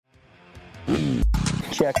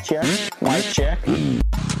Check, check. Mic check.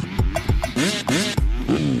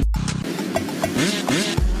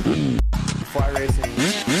 Fly racing.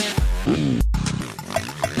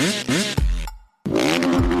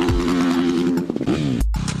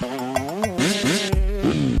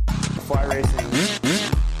 Fly racing.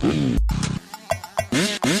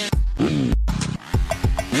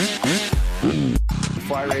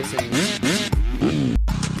 Fly racing.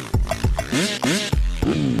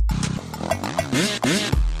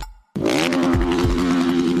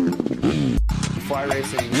 Fly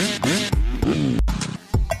racing.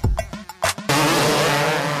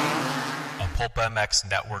 A Pulp MX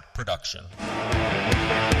Network production.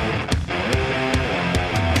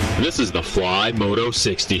 This is the Fly Moto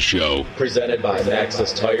 60 Show. Presented by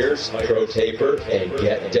Matthes Tires, Pro Taper, and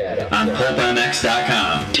Get Data. On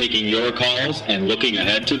PulpMX.com. Taking your calls and looking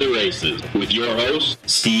ahead to the races. With your host,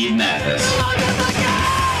 Steve Matthes.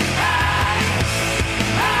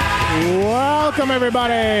 Welcome,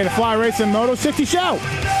 everybody, to Fly Racing Moto 60 Show.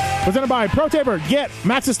 Presented by Pro Taper, Get,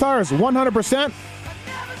 Matthes Tires, 100%.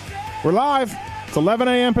 We're live. It's 11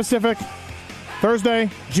 a.m. Pacific, Thursday,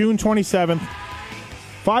 June 27th.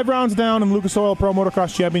 5 rounds down in the Lucas Oil Pro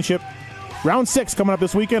Motocross Championship. Round 6 coming up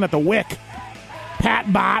this weekend at the Wick.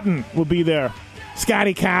 Pat Barton will be there.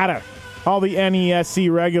 Scotty Carter. All the NESC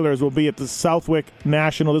regulars will be at the Southwick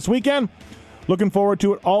National this weekend. Looking forward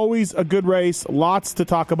to it. Always a good race. Lots to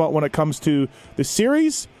talk about when it comes to the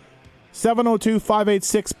series.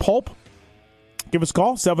 702-586-PULP. Give us a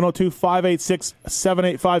call,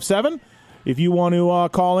 702-586-7857. If you want to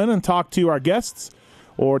call in and talk to our guests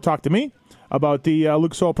or talk to me about the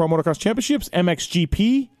Lucas Oil Pro Motocross Championships,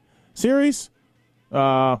 MXGP Series,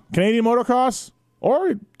 Canadian Motocross,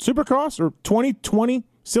 or Supercross, or 2020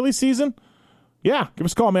 silly season. Yeah, give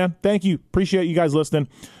us a call, man. Thank you. Appreciate you guys listening.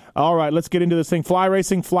 All right, let's get into this thing. Fly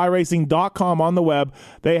Racing, flyracing.com on the web.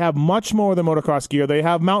 They have much more than motocross gear. They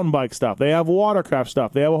have mountain bike stuff. They have watercraft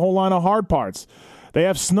stuff. They have a whole line of hard parts. They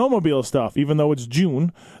have snowmobile stuff, even though it's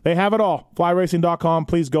June. They have it all. Flyracing.com.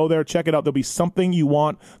 Please go there. Check it out. There'll be something you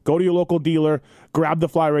want. Go to your local dealer. Grab the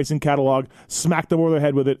Fly Racing catalog. Smack them over their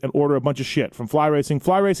head with it and order a bunch of shit from Fly Racing.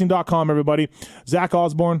 Flyracing.com, everybody. Zach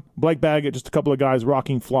Osborne, Blake Baggett, just a couple of guys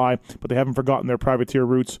rocking Fly, but they haven't forgotten their privateer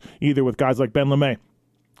roots either with guys like Ben LeMay.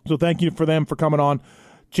 So thank you for them for coming on.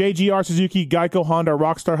 JGR Suzuki, Geico, Honda,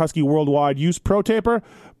 Rockstar Husky Worldwide. Use Pro Taper.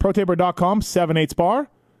 ProTaper.com, 7/8 bar.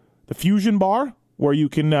 The Fusion bar, where you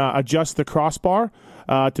can adjust the crossbar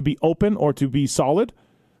to be open or to be solid.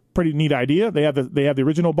 Pretty neat idea. They have the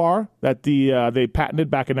original bar that they patented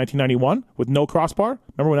back in 1991 with no crossbar.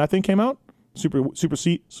 Remember when that thing came out? Super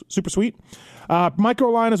sweet.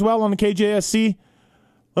 Microline as well on the KJSC.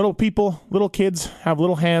 Little people, little kids have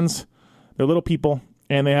little hands. They're little people.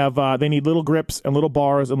 And they need little grips and little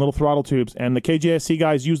bars and little throttle tubes. And the KJSC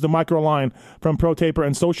guys use the Microline from Pro Taper,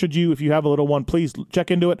 and so should you if you have a little one. Please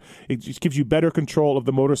check into it. It just gives you better control of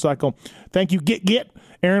the motorcycle. Thank you, Get.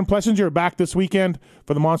 Aaron Plessinger back this weekend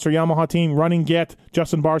for the Monster Yamaha team, running Get.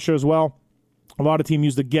 Justin Barsha as well. A lot of team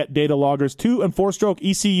use the Get data loggers. 2- and 4-stroke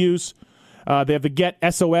ECUs. They have the Get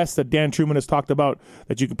SOS that Dan Truman has talked about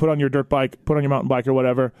that you can put on your dirt bike, put on your mountain bike or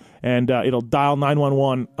whatever, and it'll dial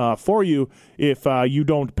 911 for you if you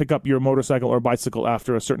don't pick up your motorcycle or bicycle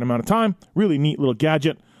after a certain amount of time. Really neat little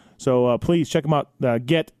gadget. So please check them out, the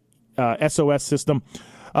Get SOS system.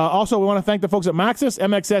 Also, we want to thank the folks at Maxxis,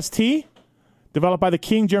 MXST, developed by the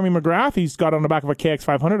King, Jeremy McGrath. He's got on the back of a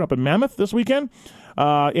KX500 up in Mammoth this weekend.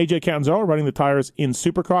 AJ Canzaro running the tires in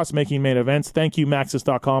Supercross, making main events. Thank you,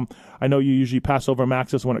 Maxxis.com. I know you usually pass over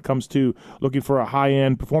Maxxis when it comes to looking for a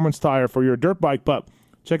high-end performance tire for your dirt bike, but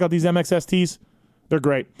check out these MXSTs. They're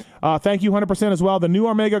great. Thank you, 100% as well. The new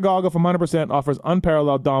Omega goggle from 100% offers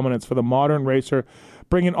unparalleled dominance for the modern racer,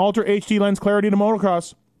 bringing Ultra HD lens clarity to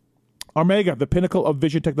motocross. Omega, the pinnacle of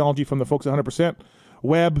vision technology from the folks at 100%.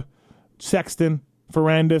 Webb, Sexton,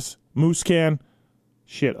 Ferrandis, Moosecan.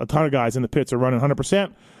 Shit, a ton of guys in the pits are running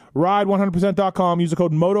 100%. Ride100%.com. Use the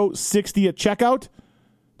code MOTO60 at checkout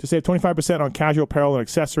to save 25% on casual apparel and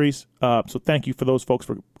accessories. So thank you for those folks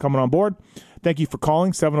for coming on board. Thank you for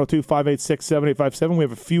calling, 702-586-7857. We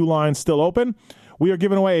have a few lines still open. We are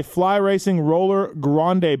giving away a Fly Racing Roller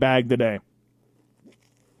Grande bag today.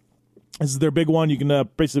 This is their big one. You can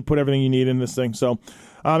basically put everything you need in this thing. So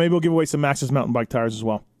maybe we'll give away some Maxxis mountain bike tires as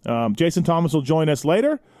well. Jason Thomas will join us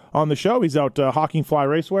later on the show. He's out hawking Fly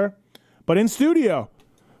Racewear. But in studio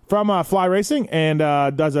from Fly Racing and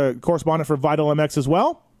does a correspondent for Vital MX as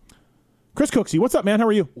well, Chris Cooksey. What's up, man? How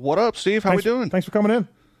are you? What up, Steve? How we doing? Thanks for coming in.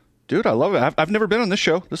 Dude, I love it. I've never been on this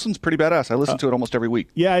show. This one's pretty badass. I listen to it almost every week.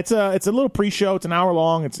 Yeah, it's a little pre-show. It's an hour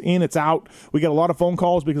long. It's in, it's out. We get a lot of phone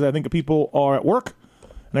calls because I think people are at work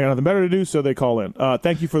and I got nothing better to do, so they call in.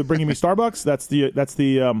 Thank you for bringing me Starbucks. That's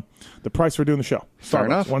the price for doing the show. Starbucks, Fair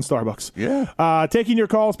enough. 1 Starbucks. Yeah. Taking your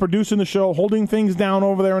calls, producing the show, holding things down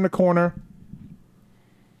over there in the corner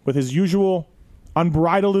with his usual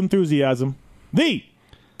unbridled enthusiasm. The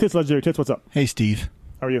Tits Legendary Tits. What's up? Hey, Steve.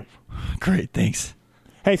 How are you? Great, thanks.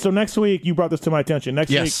 Hey, so next week, you brought this to my attention.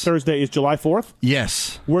 Next week, Thursday, is July 4th.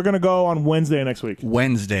 Yes. We're going to go on Wednesday next week.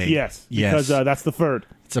 Wednesday. Yes. Because that's the 3rd.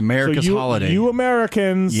 It's America's holiday. You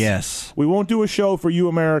Americans. Yes. We won't do a show for you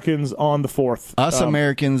Americans on the 4th. Us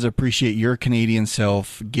Americans appreciate your Canadian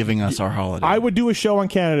self giving us our holiday. I would do a show on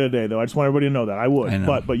Canada Day, though. I just want everybody to know that. I would. I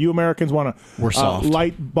know. But you Americans want We're soft. to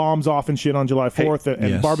light bombs off and shit on July 4th and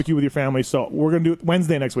yes. barbecue with your family. So we're going to do it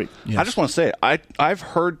Wednesday next week. Yes. I just want to say, I've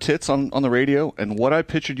heard Tits on the radio, and what I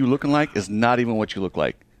pictured you looking like is not even what you look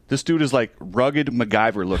like. This dude is like rugged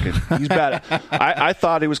MacGyver looking. He's bad. I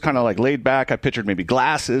thought he was kind of like laid back. I pictured maybe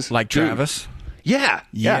glasses. Like Dude. Travis? Yeah.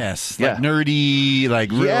 Yes. Yeah. Like nerdy,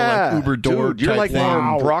 like real, like uber dork. Dude, you're type like thing.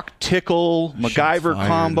 more Brock Tickle, MacGyver fired.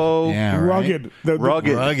 combo. Yeah, right. Rugged.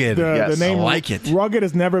 Rugged. Rugged. Yes. The name I like it. Rugged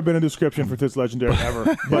has never been a description for Tits Legendary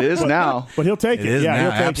ever. But, It is now. But he'll take it. It is yeah, now.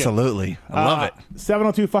 he'll take Absolutely. I love it.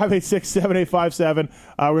 702-586-7857.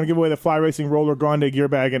 We're going to give away the Fly Racing Roller Grande gear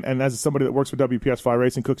bag. And as somebody that works for WPS Fly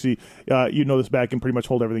Racing, Cooksey, you know this bag can pretty much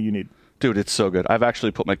hold everything you need. Dude, it's so good. I've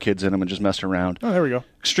actually put my kids in them and just messed around. Oh, there we go.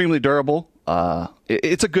 Extremely durable.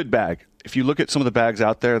 It's a good bag. If you look at some of the bags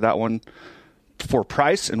out there, that one, for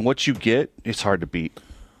price and what you get, it's hard to beat.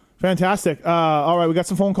 Fantastic. All right, we got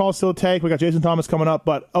some phone calls still to take. We got Jason Thomas coming up.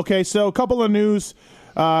 But, okay, so a couple of news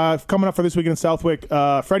coming up for this weekend in Southwick.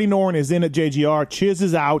 Freddie Noren is in at JGR. Chiz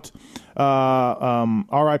is out.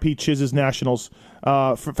 RIP Chiz's Nationals.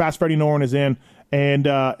 Fast Freddie Noren is in. And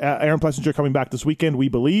Aaron Plessinger coming back this weekend, we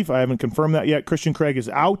believe. I haven't confirmed that yet. Christian Craig is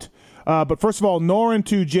out. But first of all, Noren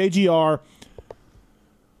to JGR.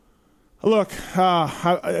 Look,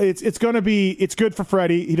 it's going to be, it's good for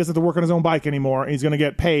Freddie. He doesn't have to work on his own bike anymore. He's going to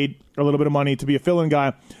get paid a little bit of money to be a fill-in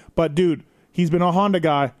guy. But, dude, he's been a Honda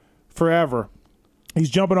guy forever. He's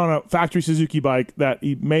jumping on a factory Suzuki bike that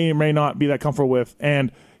he may or may not be that comfortable with.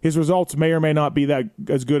 And his results may or may not be that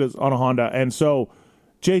as good as on a Honda. And so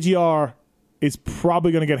JGR is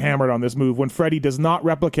probably going to get hammered on this move when Freddie does not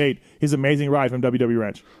replicate his amazing ride from WW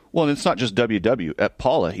Ranch. Well, and it's not just WW. At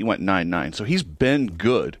Paula, he went 9.9. So he's been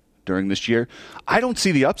good during this year. I don't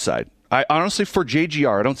see the upside. I honestly, for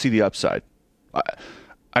JGR, I don't see the upside.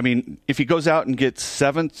 I mean, if he goes out and gets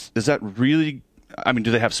 7th, is that really... I mean,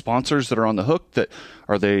 do they have sponsors that are on the hook? That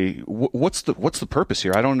are they? What's the purpose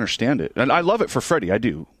here? I don't understand it. And I love it for Freddie. I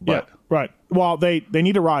do. But. Yeah, right. Well, they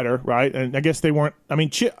need a rider, right? And I guess they weren't... I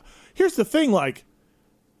mean, here's the thing, like,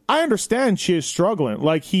 I understand Chiz struggling.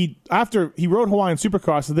 Like, he rode Hawaiian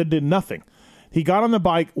Supercross and then did nothing. He got on the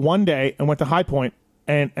bike one day and went to High Point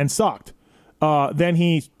and sucked. Then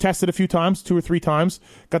he tested a few times, 2 or 3 times,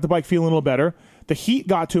 got the bike feeling a little better. The heat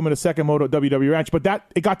got to him in a second moto at WW Ranch, but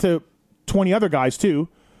it got to 20 other guys, too.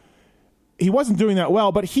 He wasn't doing that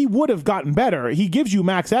well, but he would have gotten better. He gives you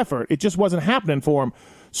max effort. It just wasn't happening for him.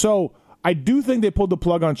 So I do think they pulled the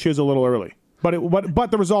plug on Chiz a little early.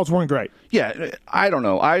 But the results weren't great. Yeah, I don't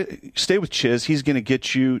know. I stay with Chiz. He's going to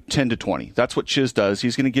get you 10 to 20. That's what Chiz does.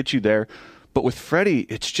 He's going to get you there. But with Freddie,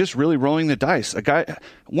 it's just really rolling the dice. A guy,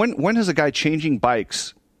 when has a guy changing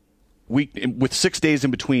bikes with 6 days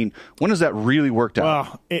in between? When has that really worked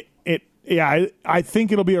out? Well, I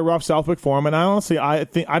think it'll be a rough Southwick for him, and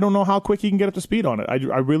I don't know how quick he can get up to speed on it.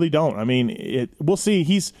 I really don't. I mean, we'll see.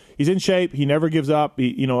 He's in shape. He never gives up.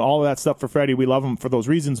 All of that stuff for Freddie. We love him for those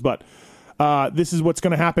reasons, but this is what's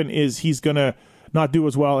going to happen: is he's going to not do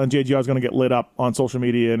as well, and JGR is going to get lit up on social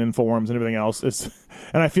media and in forums and everything else.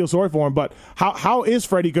 And I feel sorry for him. But how is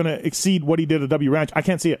Freddie going to exceed what he did at W Ranch? I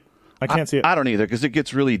can't see it. I don't either, because it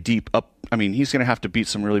gets really deep up. I mean, he's going to have to beat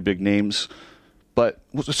some really big names. But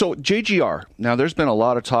so JGR, now there's been a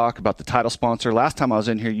lot of talk about the title sponsor. Last time I was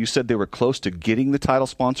in here, you said they were close to getting the title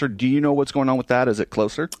sponsor. Do you know what's going on with that? Is it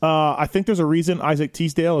closer? I think there's a reason Isaac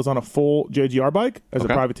Teasdale is on a full JGR bike as a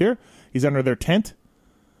privateer. He's under their tent.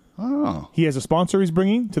 Oh. He has a sponsor he's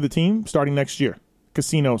bringing to the team starting next year.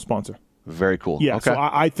 Casino sponsor. Very cool. Yeah, okay. so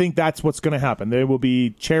I think that's what's going to happen. There will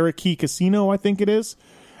be Cherokee Casino, I think it is,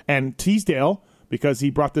 and Teasdale, because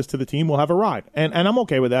he brought this to the team, will have a ride, and I'm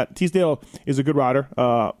okay with that. Teasdale is a good rider.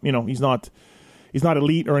 He's not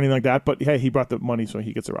elite or anything like that, but hey, he brought the money, so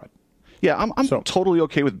he gets a ride. Yeah, I'm totally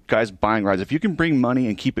okay with guys buying rides. If you can bring money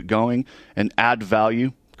and keep it going and add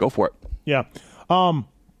value, go for it. Yeah.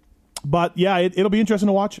 But yeah, it'll be interesting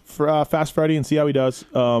to watch for Fast Freddy and see how he does.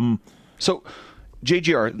 So,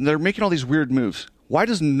 JGR, they're making all these weird moves. Why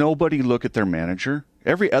does nobody look at their manager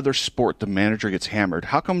Every other sport, the manager gets hammered.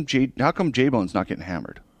 How come J-Bone's not getting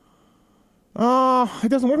hammered? It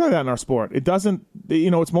doesn't work like that in our sport. It doesn't.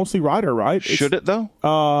 It's mostly rider, right? Should it though?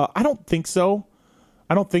 I don't think so.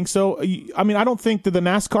 I mean, I don't think that the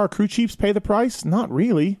NASCAR crew chiefs pay the price. Not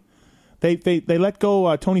really. They let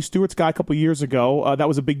go Tony Stewart's guy a couple years ago. That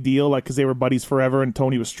was a big deal, like because they were buddies forever, and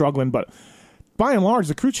Tony was struggling. But by and large,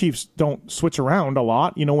 the crew chiefs don't switch around a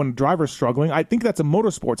lot. When a driver's struggling, I think that's a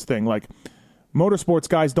motorsports thing. Like motorsports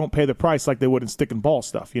guys don't pay the price like they would in stick and ball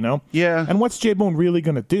stuff. Yeah. And what's J-Bone really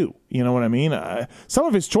going to do? You know what I mean? Some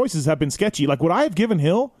of his choices have been sketchy. Like would I have given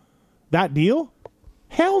Hill that deal?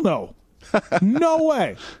 Hell no. No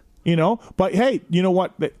way. But hey, you know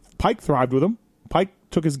what? Pike thrived with him. Pike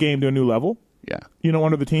took his game to a new level. Yeah.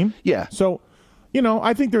 Under the team. Yeah. So,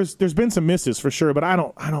 I think there's been some misses for sure, but I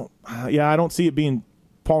don't see it being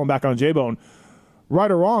falling back on J-Bone. Right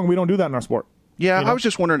or wrong, we don't do that in our sport. Yeah, I was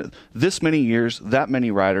just wondering, this many years, that many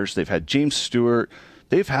riders, they've had James Stewart,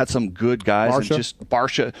 they've had some good guys, and just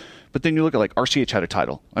Barsha, but then you look at like RCH had a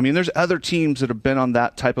title. I mean, there's other teams that have been on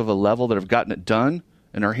that type of a level that have gotten it done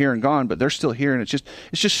and are here and gone, but they're still here, and it's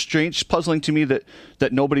just strange, puzzling to me that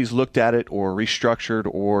nobody's looked at it or restructured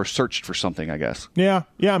or searched for something, I guess. Yeah,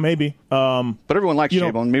 maybe. But everyone likes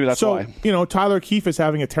J-Bone, maybe that's why. Tyler Keefe is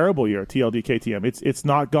having a terrible year at TLD KTM. It's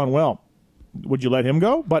not gone well. Would you let him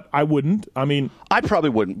go? But I wouldn't. I mean, I probably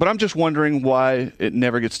wouldn't, but I'm just wondering why it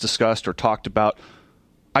never gets discussed or talked about.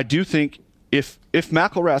 I do think if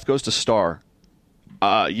McElrath goes to Star,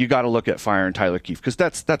 you got to look at firing Tyler Keefe because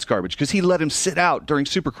that's garbage. Because he let him sit out during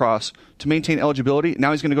Supercross to maintain eligibility.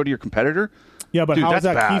 Now he's going to go to your competitor. Yeah, but dude, how's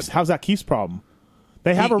that Keefe's problem?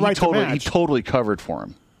 They have a right to match. He totally covered for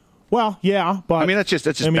him. Well, yeah, but I mean that's just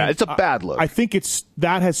bad. It's a bad look. I think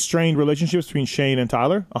that has strained relationships between Shane and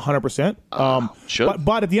Tyler 100%. Should.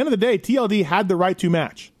 But at the end of the day, TLD had the right to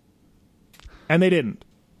match, and they didn't.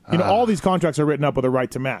 All these contracts are written up with a right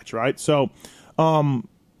to match, right? So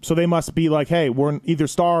they must be like, hey, we're either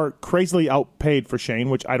Star crazily outpaid for Shane,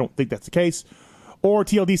 which I don't think that's the case, or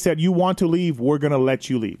TLD said, you want to leave, we're going to let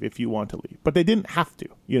you leave if you want to leave. But they didn't have to,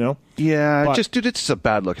 Yeah, dude, it's a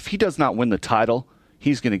bad look. If he does not win the title,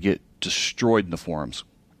 he's going to get destroyed in the forums,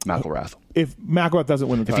 McElrath. If McElrath doesn't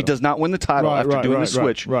win the title. If he does not win the title after doing the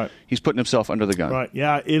switch, he's putting himself under the gun. Right,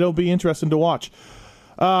 yeah, it'll be interesting to watch.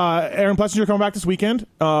 Aaron Plessinger coming back this weekend.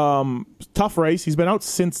 Tough race. He's been out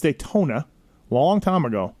since Daytona, long time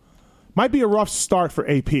ago. Might be a rough start for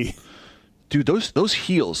AP. Dude, those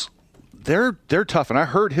heels, they're tough. And I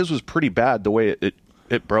heard his was pretty bad the way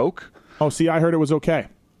it broke. Oh, see, I heard it was okay.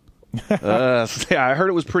 Yeah, I heard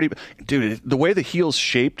it was pretty. Dude, the way the heel's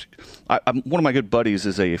shaped. One of my good buddies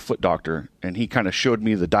is a foot doctor, and he kind of showed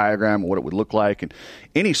me the diagram of what it would look like, and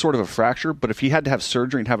any sort of a fracture. But if he had to have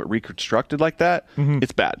surgery and have it reconstructed like that,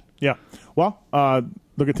 it's bad. Yeah. Well,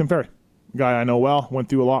 look at Tim Ferry, guy I know well, went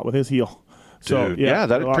through a lot with his heel. So dude, yeah,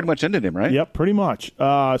 that pretty much ended him, right? Yep, pretty much.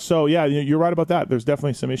 So yeah, you're right about that. There's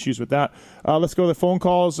definitely some issues with that. Let's go to the phone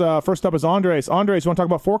calls. First up is Andres. Andres, you want to talk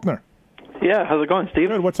about Faulkner? Yeah, how's it going, Steve?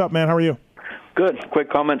 Good. What's up, man? How are you? Good. Quick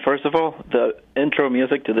comment, first of all. The intro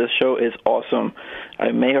music to this show is awesome.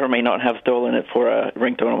 I may or may not have stolen it for a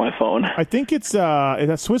ringtone on my phone. I think it's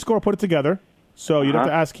Swisscore put it together, so you'd have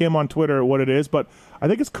to ask him on Twitter what it is, but I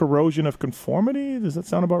think it's Corrosion of Conformity. Does that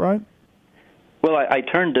sound about right? Well, I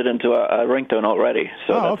turned it into a ringtone already,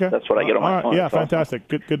 so that's what I get on my phone. Yeah, fantastic.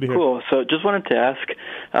 Good to hear. Cool. So just wanted to ask,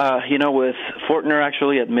 with Faulkner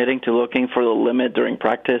actually admitting to looking for the limit during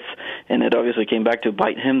practice, and it obviously came back to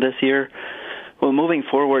bite him this year, well, moving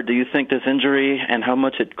forward, do you think this injury and how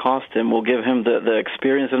much it cost him will give him the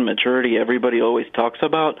experience and maturity everybody always talks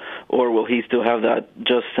about, or will he still have that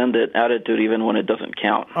just send it attitude even when it doesn't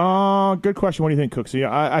count? Good question. What do you think, Cooksey?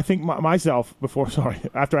 I think myself,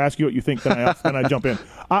 after I ask you what you think, then I jump in.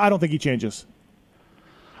 I don't think he changes.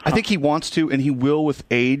 I think he wants to, and he will with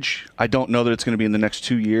age. I don't know that it's going to be in the next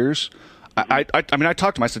 2 years. I mean, I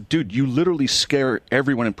talked to him. I said, dude, you literally scare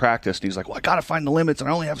everyone in practice. And he's like, well, I got to find the limits, and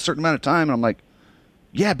I only have a certain amount of time. And I'm like,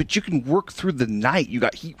 yeah, but you can work through the night. You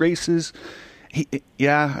got heat races.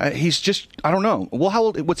 He's just, I don't know. Well, how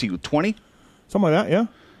old, what's he, 20? Something like that,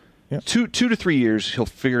 yeah. 2 to 3 years, he'll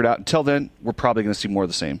figure it out. Until then, we're probably going to see more of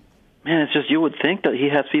the same. Man, it's just you would think that he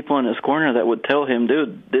has people in his corner that would tell him,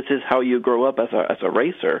 dude, this is how you grow up as a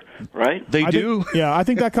racer, right? They do. I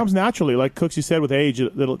think that comes naturally. Like Cooksey said, with age,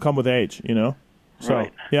 it'll come with age, So,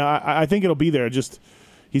 right. Yeah, I think it'll be there. Just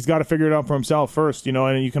he's got to figure it out for himself first,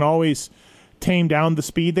 and you can always tame down the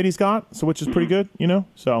speed that he's got, so which is pretty good,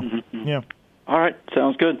 So, yeah. All right,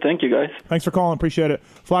 sounds good. Thank you, guys. Thanks for calling. Appreciate it.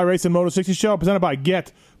 Fly Racing Moto 60 Show presented by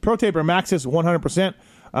Get. Pro Taper Maxxis 100%.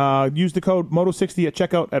 Use the code MOTO60 at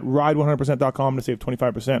checkout at ride100%.com to save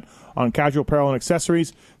 25% on casual apparel and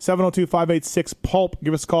accessories. 702-586-PULP.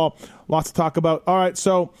 Give us a call. Lots to talk about. All right,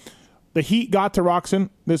 so the heat got to Roczen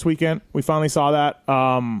this weekend. We finally saw that.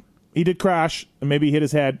 He did crash and maybe hit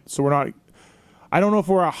his head, so we're not... I don't know if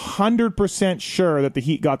we're 100% sure that the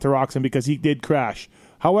heat got to Roczen because he did crash.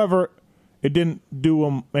 However, it didn't do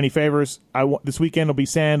him any favors. This weekend will be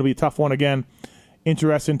sand. It'll be a tough one again.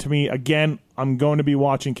 Interesting to me. Again, I'm going to be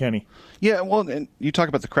watching Kenny. Yeah, well, and you talk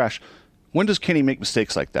about the crash. When does Kenny make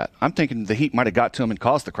mistakes like that? I'm thinking the heat might have got to him and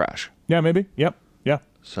caused the crash. Yeah, maybe. Yep. Yeah.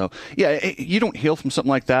 So, yeah, you don't heal from something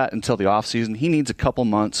like that until the offseason. He needs a couple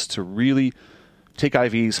months to really take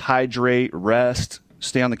IVs, hydrate, rest,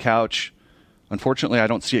 stay on the couch. Unfortunately, I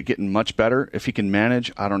don't see it getting much better. If he can manage,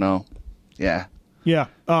 I don't know. Yeah. Yeah.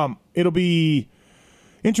 It'll be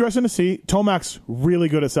interesting to see. Tomac's really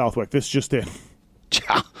good at Southwick. This just in.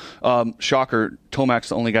 Shocker, Tomac's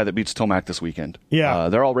the only guy that beats Tomac this weekend. Yeah.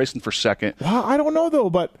 They're all racing for second. Well, I don't know, though,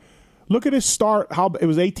 but look at his start. How it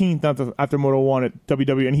was 18th after Moto 1 at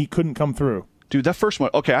WW, and he couldn't come through. Dude, that first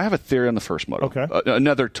moto. Okay, I have a theory on the first moto. Okay.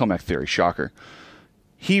 Another Tomac theory. Shocker.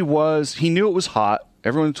 He knew it was hot.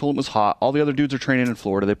 Everyone told him it was hot. All the other dudes are training in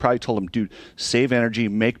Florida. They probably told him, dude, save energy,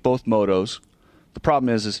 make both motos. The problem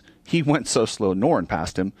is he went so slow. Noren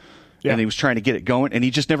passed him, and he was trying to get it going, and he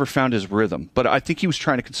just never found his rhythm. But I think he was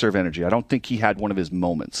trying to conserve energy. I don't think he had one of his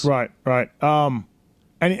moments. Right. And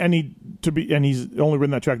he's only ridden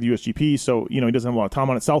that track the USGP, so he doesn't have a lot of time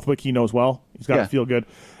on it. Southwick, he knows well. He's got to feel good.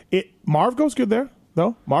 Marv goes good there,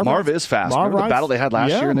 though. Marv is fast. Remember the battle they had last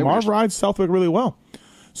year? And Marv rides Southwick really well.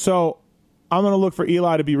 So I'm going to look for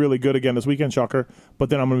Eli to be really good again this weekend, Shocker. But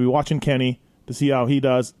then I'm going to be watching Kenny to see how he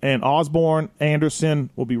does. And Osborne, Anderson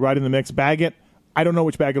will be right in the mix. Baggett, I don't know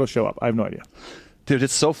which Baggett will show up. I have no idea. Dude,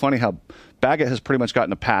 it's so funny how Baggett has pretty much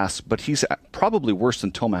gotten a pass, but he's probably worse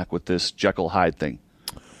than Tomac with this Jekyll Hyde thing.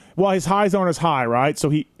 Well, his highs aren't as high, right? So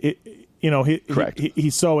Correct.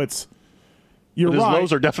 You're but his right.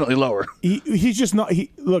 lows are definitely lower. He's just not.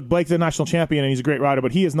 Look, Blake's a national champion and he's a great rider,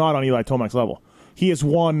 but he is not on Eli Tomac's level. He has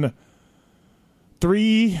won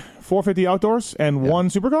 3 450 outdoors and 1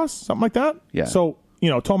 Supercross, something like that. Yeah. So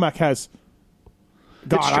Tomac has.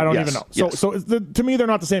 God, I don't even know. So to me, they're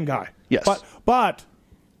not the same guy. Yes. But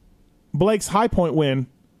Blake's High Point win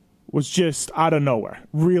was just out of nowhere.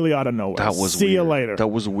 Really out of nowhere. That was See weird. you later. That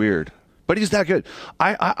was weird. But he's that good.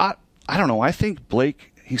 I don't know. I think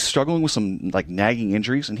Blake, he's struggling with some nagging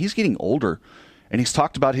injuries, and he's getting older. And he's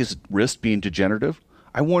talked about his wrist being degenerative.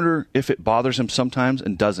 I wonder if it bothers him sometimes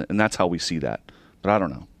and doesn't, and that's how we see that. But I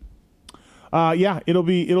don't know. It'll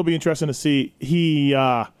be interesting to see.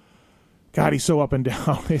 God, he's so up and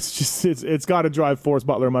down. It's got to drive Forrest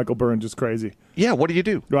Butler and Michael Byrne just crazy. Yeah, what do you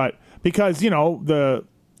do? Right. Because,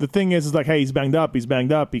 the thing is hey, he's banged up,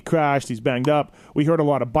 he crashed, he's banged up. We heard a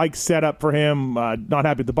lot of bike setup for him, not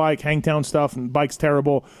happy with the bike, Hangtown stuff, and bike's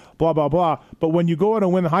terrible, blah, blah, blah. But when you go out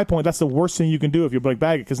and win the High Point, that's the worst thing you can do if you're Blake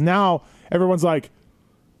Baggett, because now everyone's like,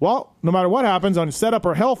 well, no matter what happens on setup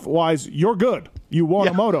or health-wise, you're good. You won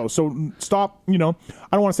a moto, so stop, I don't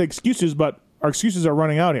want to say excuses, but our excuses are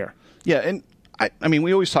running out here. Yeah, and I mean,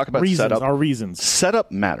 we always talk about setup. Our reasons.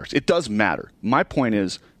 Setup matters. It does matter. My point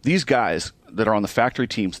is, these guys that are on the factory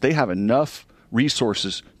teams, they have enough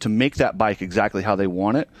resources to make that bike exactly how they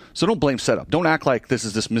want it. So don't blame setup. Don't act like this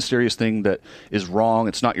is this mysterious thing that is wrong.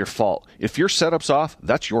 It's not your fault. If your setup's off,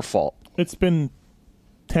 that's your fault. It's been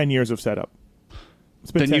 10 years of setup.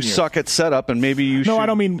 Then you suck at setup, and maybe you should. No, I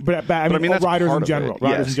don't mean, but I mean that's riders part in general. of it.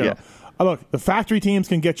 Riders in general. Yeah. Look, the factory teams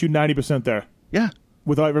can get you 90% there. Yeah.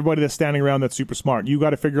 With everybody that's standing around that's super smart. You got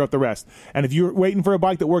to figure out the rest. And if you're waiting for a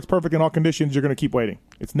bike that works perfect in all conditions, you're going to keep waiting.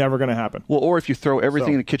 It's never going to happen. Well, or if you throw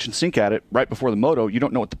everything in the kitchen sink at it right before the moto, you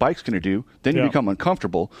don't know what the bike's going to do. Then you become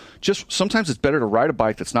uncomfortable. Just sometimes it's better to ride a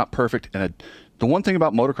bike that's not perfect. And the one thing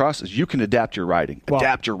about motocross is you can adapt your riding.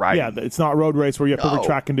 Yeah, it's not road race where you have perfect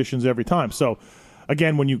track conditions every time. So,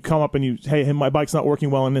 again, when you come up and hey, my bike's not working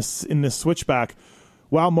well in this switchback,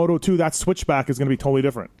 well, Moto 2, that switchback is going to be totally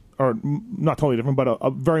different. Or not totally different,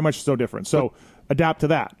 but very much so different. So adapt to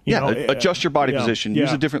that. Adjust your body position.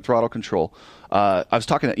 Use a different throttle control. I was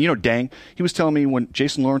talking to, Dang, he was telling me when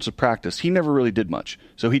Jason Lawrence would practice, he never really did much.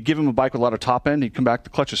 So he'd give him a bike with a lot of top end. He'd come back,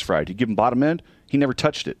 the clutch was fried. He'd give him bottom end. He never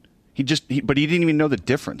touched it. But he didn't even know the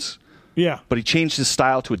difference. Yeah. But he changed his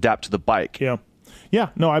style to adapt to the bike. Yeah. Yeah,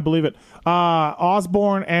 no, I believe it.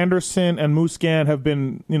 Osborne, Anderson, and Muscan have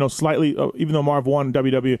been, slightly, even though Marv won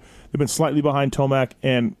WW, they've been slightly behind Tomac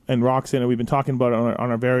and Roczen, and we've been talking about it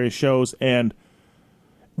on our various shows. And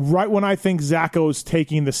right when I think Zacho's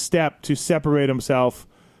taking the step to separate himself,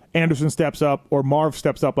 Anderson steps up or Marv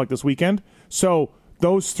steps up like this weekend. So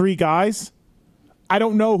those three guys, I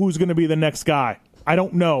don't know who's going to be the next guy. I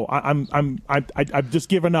don't know. I've just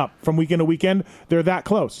given up from weekend to weekend. They're that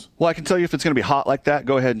close. Well, I can tell you if it's going to be hot like that,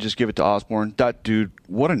 go ahead and just give it to Osborne. That dude,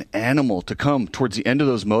 what an animal to come towards the end of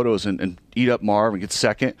those motos and eat up Marv and get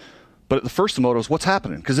second. But at the first of motos, what's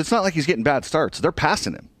happening? Because it's not like he's getting bad starts. They're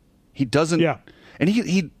passing him. He doesn't. Yeah. And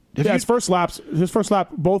his first lap,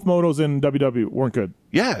 both motos in WW weren't good.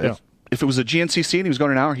 Yeah. If it was a GNCC and he was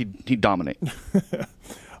going an hour, he'd dominate.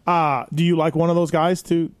 Do you like one of those guys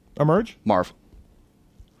to emerge?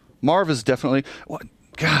 Marv is definitely,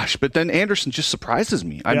 gosh, but then Anderson just surprises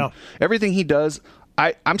me. Yeah. Everything he does,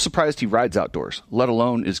 I'm surprised he rides outdoors, let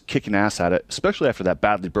alone is kicking ass at it, especially after that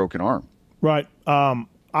badly broken arm. Right.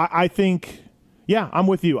 I think, I'm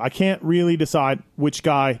with you. I can't really decide which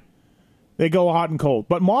guy. They go hot and cold.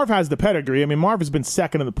 But Marv has the pedigree. I mean, Marv has been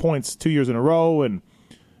second in the points 2 years in a row, and,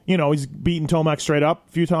 he's beaten Tomac straight up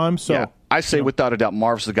a few times. So. Yeah. I say without a doubt,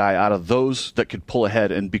 Marv's the guy out of those that could pull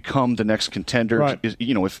ahead and become the next contender. Right.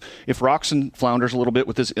 If Roxon flounders a little bit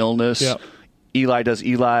with his illness, Eli does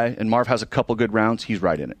Eli, and Marv has a couple good rounds, he's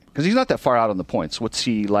right in it. Because he's not that far out on the points. What's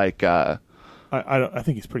he like? I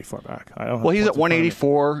think he's pretty far back. He's at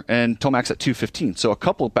 184, and Tomac's at 215. So a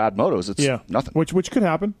couple of bad motos, it's nothing. Which could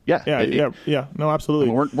happen. Yeah. No,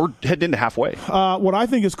 absolutely. I mean, we're heading into halfway. What I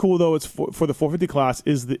think is cool though is for the 450 class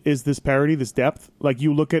is this parity, this depth. Like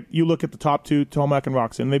you look at the top two, Tomac and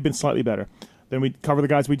Roxon, they've been slightly better. Then we cover the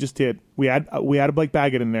guys we just did. We had a Blake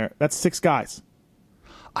Baggett in there. That's 6 guys.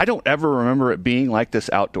 I don't ever remember it being like this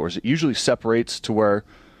outdoors. It usually separates to where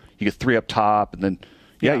you get 3 up top, and then.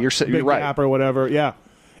 Yeah, you're right. Gap or whatever. Yeah,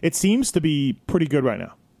 it seems to be pretty good right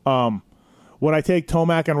now. Would I take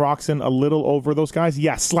Tomac and Roxon a little over those guys?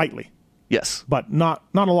 Yeah, slightly. Yes, but not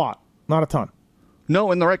a lot, not a ton.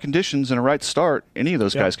 No, in the right conditions and a right start, any of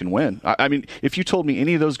those guys can win. I mean, if you told me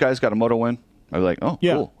any of those guys got a moto win, I'd be like, oh,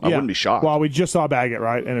 cool. I wouldn't be shocked. Well, we just saw Baggett,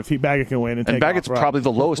 right? And if Baggett can win, and Baggett's probably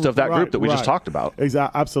the lowest of that group that we just talked about.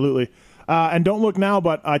 Absolutely. And don't look now,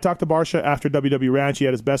 but I talked to Barsha after WW Ranch. He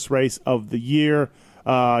had his best race of the year.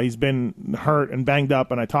 He's been hurt and banged up,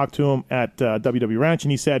 and I talked to him at WW Ranch,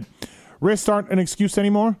 and he said, wrists aren't an excuse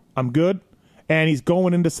anymore. I'm good. And he's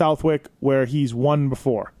going into Southwick where he's won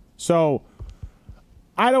before. So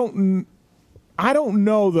I don't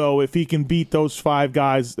know, though, if he can beat those 5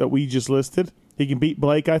 guys that we just listed. He can beat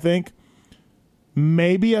Blake, I think.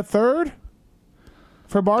 Maybe a third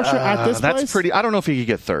for Barsha at this place? That's pretty. I don't know if he could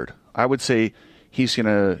get third. I would say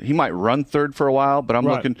he might run third for a while, but I'm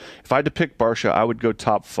looking. If I had to pick Barsha, I would go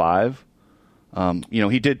top 5.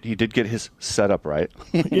 He did get his setup right.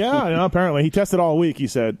 Apparently he tested all week. He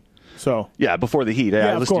said so. Yeah, before the heat.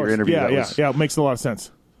 I listened to your interview. It makes a lot of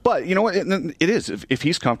sense. But you know what? It is if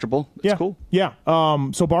he's comfortable, it's cool. Yeah.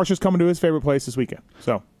 So Barsha's coming to his favorite place this weekend.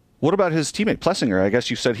 So what about his teammate Plessinger? I guess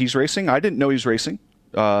you said he's racing. I didn't know he's racing.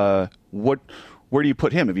 Where do you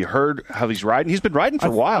put him? Have you heard how he's riding? He's been riding for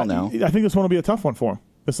a while now. I think this one will be a tough one for him.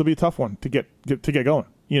 This will be a tough one to get going.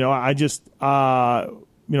 His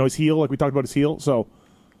heel, like we talked about his heel. So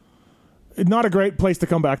not a great place to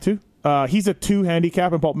come back to. He's a 2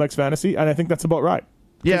 handicap in Pulp MX Fantasy, and I think that's about right.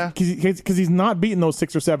 Yeah. Because he's not beating those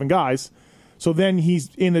 6 or 7 guys. So then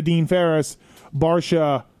he's in the Dean Ferris,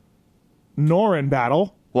 Barsha, Norin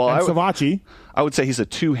battle. Well, Savachi. I would say he's a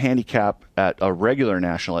 2 handicap at a regular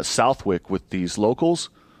national at Southwick with these locals.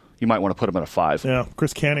 You might want to put him at a 5. Yeah,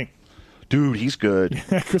 Chris Canning. Dude, he's good.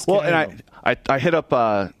 Chris Canning. And I hit up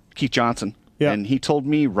Keith Johnson, and he told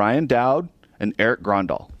me Ryan Dowd and Eric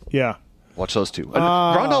Grondal. Yeah. Watch those 2.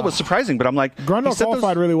 Grondal was surprising, but I'm like... Grondal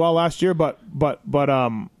qualified really well last year, but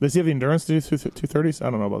does he have the endurance to do 230s? I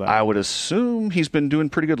don't know about that. I would assume he's been doing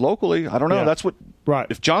pretty good locally. I don't know. Yeah. That's what... Right.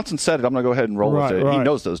 If Johnson said it, I'm going to go ahead and roll with it. He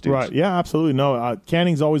knows those dudes. Right. Yeah, absolutely. No,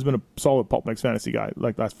 Canning's always been a solid Pulp MX Fantasy guy,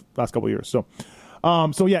 like last couple of years. So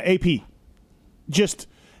AP. Just,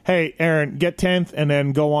 hey, Aaron, get 10th and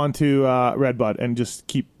then go on to Redbud and just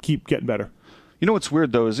keep getting better. You know what's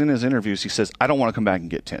weird, though, is in his interviews, he says, I don't want to come back and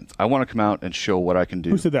get 10th. I want to come out and show what I can do.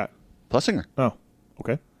 Who said that? Plessinger. Oh,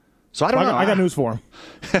 okay. So I don't know. I got news for him.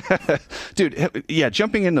 Dude,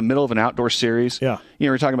 jumping in the middle of an outdoor series. Yeah.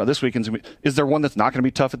 We're talking about this weekend. Is there one that's not going to be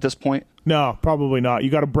tough at this point? No, probably not. You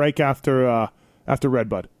got a break after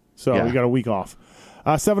Redbud. So we got a week off.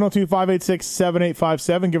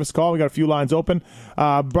 702-586-7857. Give us a call. We got a few lines open.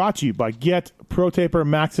 Brought to you by Get Pro Taper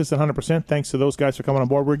Maxxis 100%. Thanks to those guys for coming on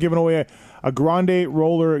board. We're giving away a Grande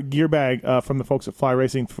roller gear bag from the folks at Fly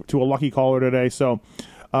Racing to a lucky caller today. So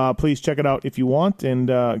please check it out if you want, and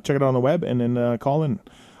check it out on the web, and then call in.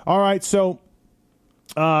 All right, so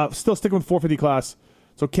still sticking with 450 class.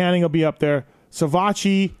 So Canning will be up there.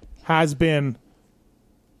 Savachi has been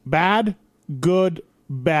bad, good,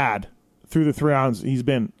 bad through the 3 rounds he's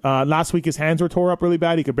been. Last week his hands were tore up really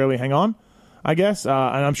bad. He could barely hang on, I guess. And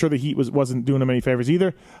I'm sure the heat wasn't doing him any favors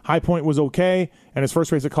either. High Point was okay, and his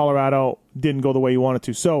first race at Colorado didn't go the way he wanted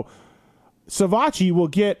to. So Savatgy will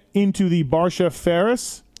get into the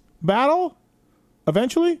Barcia-Ferris battle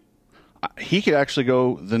eventually? He could actually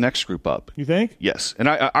go the next group up. You think? Yes. And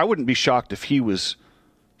I wouldn't be shocked if he was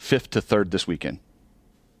 5th to 3rd this weekend.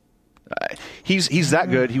 He's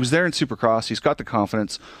that good. He was there in Supercross. He's got the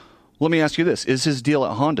confidence. Let me ask you this. Is his deal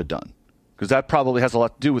at Honda done? Because that probably has a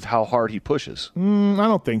lot to do with how hard he pushes. I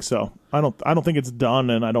don't think so. I don't think it's done,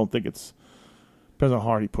 and I don't think it's depends on how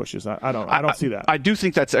hard he pushes. I don't see that. I do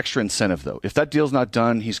think that's extra incentive, though. If that deal's not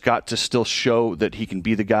done, he's got to still show that he can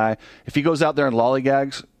be the guy. If he goes out there and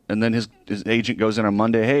lollygags, and then his agent goes in on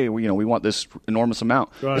Monday, hey, we want this enormous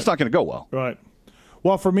amount. Right. It's not going to go well. Right.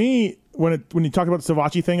 Well, for me, when you talked about the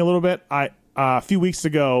Savatgy thing a little bit, a few weeks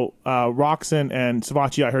ago, Roczen and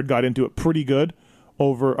Savatgy, I heard, got into it pretty good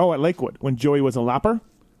at Lakewood when Joey was a lapper.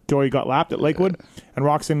 Joey got lapped at Lakewood, and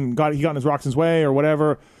Roczen got in his Roxon's way or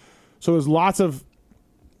whatever. So there's lots of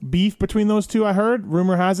beef between those two, I heard.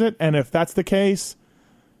 Rumor has it. And if that's the case,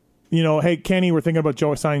 hey, Kenny, we're thinking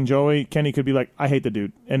about signing Joey. Kenny could be like, I hate the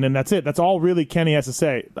dude. And then that's it. That's all really Kenny has to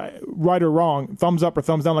say. Right or wrong, thumbs up or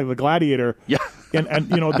thumbs down like the Gladiator. Yeah. and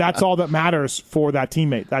that's all that matters for that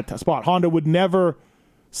teammate, that spot. Honda would never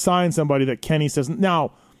sign somebody that Kenny says.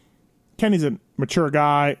 Now, Kenny's a mature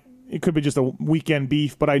guy. It could be just a weekend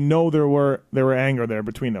beef, but I know there were anger there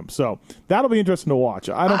between them. So that'll be interesting to watch.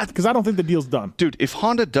 Because I don't think the deal's done. Dude, if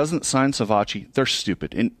Honda doesn't sign Savatgy, they're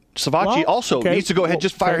stupid. And Savatgy needs to go ahead and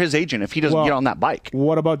just fire his agent if he doesn't get on that bike.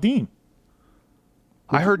 What about Dean?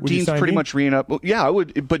 I heard Dean's pretty much reing up. Well, yeah, I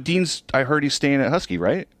would. But I heard he's staying at Husky,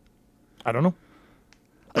 right? I don't know.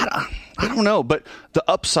 I don't know. But the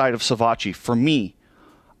upside of Savatgy, for me,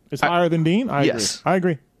 is higher than Dean? Yes. I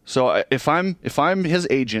agree. So if I'm his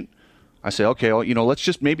agent, I say, okay, well, let's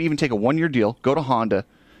just maybe even take a 1-year deal, go to Honda.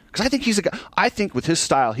 Because I think he's a guy. I think with his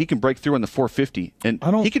style, he can break through in the 450, and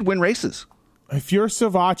he could win races. If you're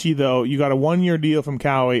Savatgy, though, you got a 1-year deal from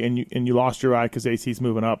Cowie, and you lost your ride because AC's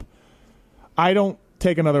moving up. I don't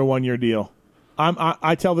take another 1-year deal.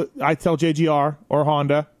 I tell JGR or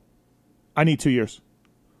Honda, I need 2 years.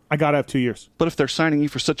 I gotta have 2 years. But if they're signing you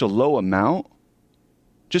for such a low amount,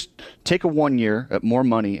 just take a 1 year at more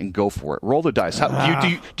money and go for it. Roll the dice.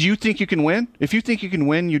 Do you think you can win? If you think you can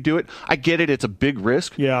win, you do it. I get it. It's a big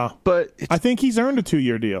risk. Yeah. But I think he's earned a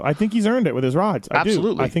 2-year deal. I think he's earned it with his rods.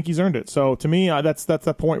 Absolutely. I think he's earned it. So to me, that's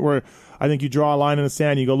the point where I think you draw a line in the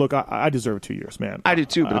sand. You go, look, I deserve 2 years, man. I do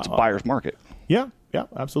too, but it's a buyer's market. Yeah,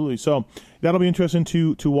 absolutely. So that'll be interesting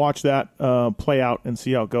to watch that play out and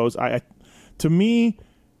see how it goes. To me,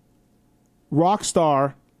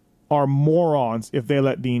 Rockstar are morons if they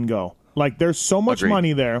let Dean go. Like, there's so much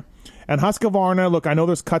money there. And Husqvarna, look, I know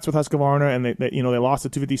there's cuts with Husqvarna, and they lost the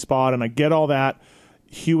 250 spot, and I get all that.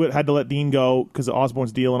 Hewitt had to let Dean go because of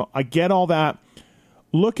Osborne's deal, and I get all that.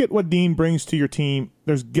 Look at what Dean brings to your team.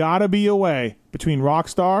 There's got to be a way between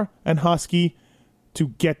Rockstar and Husky to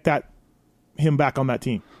get him back on that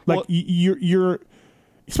team. Like, you're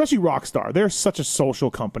especially Rockstar. They're such a social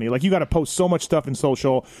company. Like, you got to post so much stuff in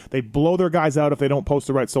social. They blow their guys out if they don't post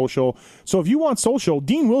the right social. So if you want social,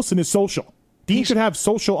 Dean Wilson is social. Dean should have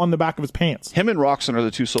social on the back of his pants. Him and Roczen are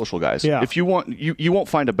the two social guys. Yeah. If you want, you won't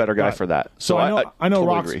find a better guy for that. So I know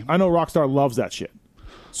totally agree. I know Rockstar loves that shit.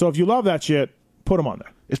 So if you love that shit, put him on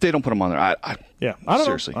there. If they don't put him on there, I don't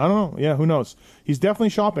seriously. know. I don't know. Yeah, who knows? He's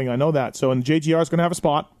definitely shopping. I know that. So, and JGR is going to have a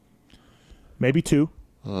spot, maybe 2.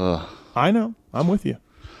 I know. I'm with you.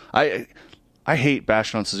 I hate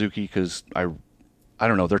bashing on Suzuki because I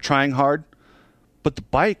don't know. They're trying hard, but the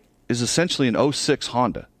bike is essentially an 06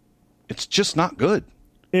 Honda. It's just not good.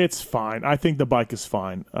 It's fine. I think the bike is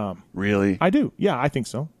fine. Really? I do. Yeah, I think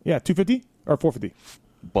so. Yeah, 250 or 450?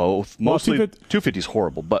 Both. Mostly 250 is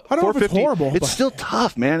horrible, but I don't know if 450 it's horrible. It's still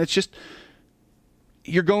tough, man. It's just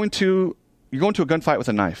you're going to a gunfight with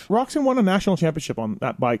a knife. Roczen won a national championship on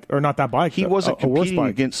that bike, or not that bike. He wasn't competing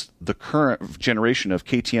against the current generation of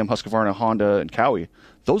KTM, Husqvarna, Honda, and Cowie.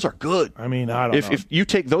 Those are good. I mean, I don't know. If you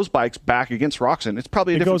take those bikes back against Roczen, it's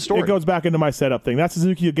probably a different story. It goes back into my setup thing. That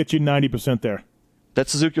Suzuki will get you 90% there. That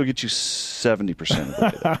Suzuki will get you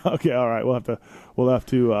 70%. Okay, all right. We'll have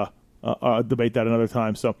to debate that another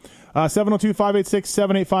time. So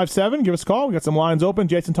 702-586-7857. Give us a call. We got some lines open.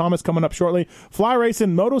 Jason Thomas coming up shortly. Fly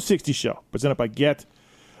Racing Moto 60 show presented by Get.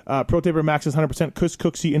 Pro Taper Max is 100% Chris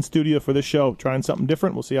Cooksey in studio for this show, trying something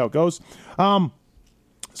different. We'll see how it goes.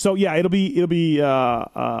 So yeah, it'll be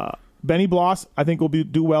Benny Bloss. I think will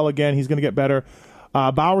do well again. He's going to get better.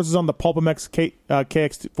 Bowers is on the Pulp MX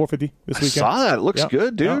KX 450 this weekend. I saw that. It looks Yep.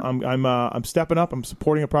 good, dude. Yeah, I'm stepping up. I'm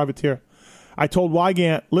supporting a privateer. I told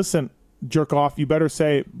Wygant, listen, jerk off, you better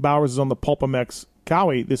say Bowers is on the Pulp MX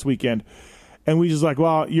Cowie this weekend. And we just like,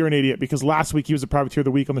 well, you're an idiot because last week he was a privateer of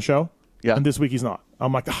the week on the show. Yeah. And this week he's not.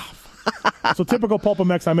 I'm like, So typical Pulp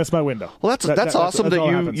MX, I missed my window. Well, that's awesome that's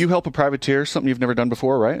that you help a privateer, something you've never done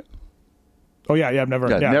before, right? Oh yeah, I've never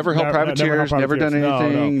never helped privateers, never done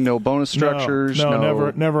anything, no bonus structures,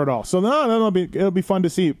 never at all. So it'll be fun to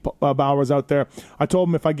see Bowers out there. I told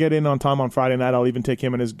him if I get in on time on Friday night, I'll even take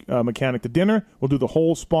him and his mechanic to dinner. We'll do the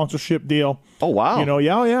whole sponsorship deal. Oh wow,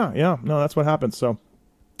 yeah. No, that's what happens. So,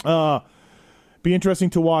 be interesting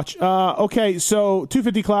to watch. Okay, so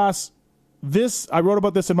 250 class. I wrote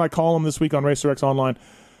about this in my column this week on RacerX Online.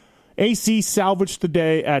 AC salvaged the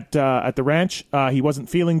day at the ranch. He wasn't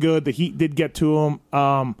feeling good. The heat did get to him.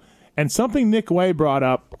 And something Nick Way brought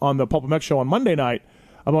up on the Pulp MX show on Monday night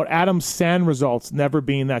about Adam's sand results never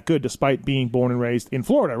being that good despite being born and raised in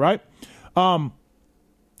Florida, right? And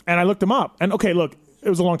I looked him up. And, okay, look, it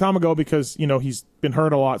was a long time ago because, he's been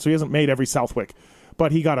hurt a lot, so he hasn't made every Southwick.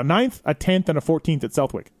 But he got a 9th, a 10th, and a 14th at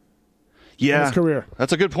Southwick in his career.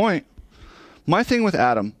 That's a good point. My thing with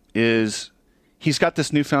Adam is he's got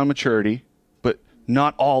this newfound maturity, but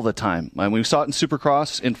not all the time. I mean, we saw it in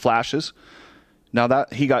Supercross in flashes. Now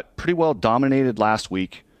that he got pretty well dominated last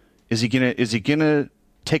week, is he gonna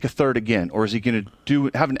take a third again, or is he gonna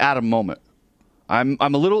have an Adam moment? I'm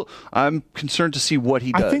concerned to see what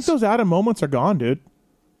he does. I think those Adam moments are gone, dude.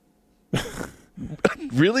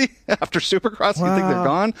 Really? After Supercross, you think they're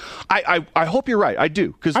gone? I hope you're right. I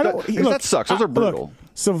do, because that sucks. Those are brutal. Look,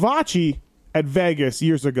 Savacci at Vegas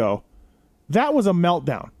years ago, that was a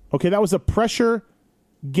meltdown. Okay, that was a pressure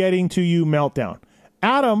getting to you meltdown.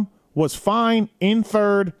 Adam was fine in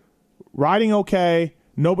third, riding okay.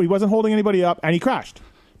 Nobody wasn't holding anybody up, and he crashed.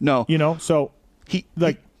 No, so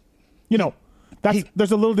there's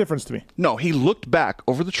a little difference to me. No, he looked back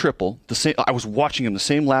over the triple. I was watching him the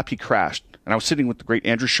same lap he crashed, and I was sitting with the great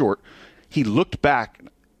Andrew Short. He looked back,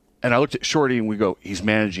 and I looked at Shorty, and we go, he's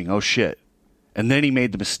managing. Oh shit! And then he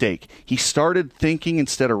made the mistake. He started thinking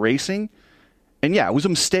instead of racing. And yeah, it was a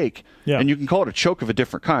mistake. Yeah. And you can call it a choke of a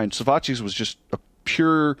different kind. Savacci's was just a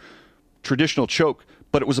pure traditional choke,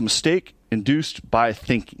 but it was a mistake induced by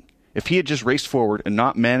thinking. If he had just raced forward and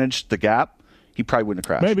not managed the gap, he probably wouldn't have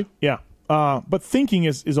crashed. Maybe, yeah. But thinking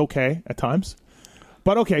is okay at times.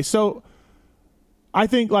 But okay, so I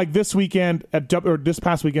think like this weekend this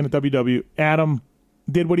past weekend at WW, Adam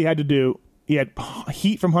did what he had to do. He had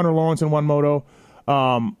heat from Hunter Lawrence in one moto,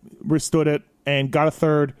 withstood it, and got a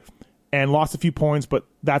third. And lost a few points, but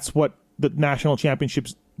that's what the national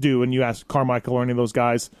championships do. And you ask Carmichael or any of those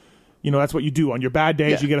guys, that's what you do. On your bad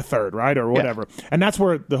days, you get a third, right? Or whatever. Yeah. And that's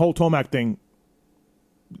where the whole Tomac thing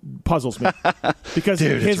puzzles me. Because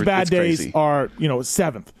his bad days are,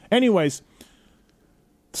 7th. Anyways,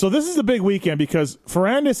 so this is a big weekend because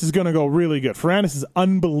Ferrandis is going to go really good. Ferrandis is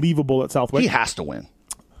unbelievable at Southwick. He has to win.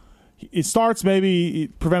 It starts maybe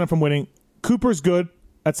prevent him from winning. Cooper's good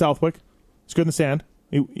at Southwick. He's good in the sand.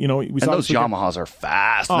 We saw those Yamahas are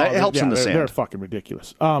fast. That helps in the sand. They're fucking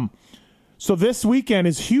ridiculous. So this weekend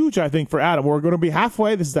is huge, I think, for Adam. We're going to be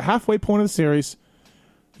halfway. This is the halfway point of the series.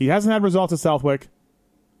 He hasn't had results at Southwick.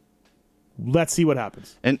 Let's see what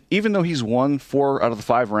happens. And even though he's won 4 out of the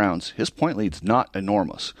 5 rounds, his point lead's not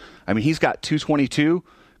enormous. I mean, he's got 222.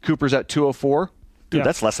 Cooper's at 204. Dude,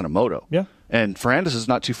 that's less than a moto. Yeah. And Ferrandis is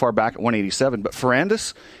not too far back at 187. But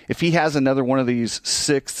Ferrandis, if he has another one of these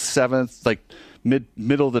 6th, 7th, like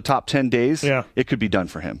middle of the top 10 days, it could be done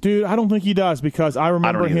for him. Dude, I don't think he does because I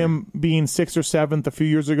remember him being 6th or 7th a few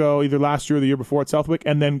years ago, either last year or the year before at Southwick,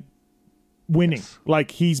 and then winning. Yes. Like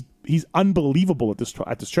he's unbelievable at this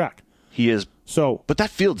track. He is. So, but that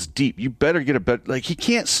field's deep. You better get a better. Like he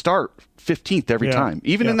can't start 15th every time,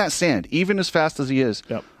 even in that sand, even as fast as he is.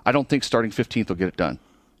 Yep. I don't think starting 15th will get it done.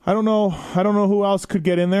 I don't know who else could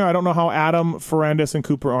get in there. I don't know how Adam, Ferrandis, and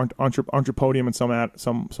Cooper aren't your podium in some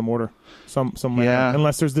order,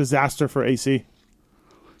 unless there's disaster for AC.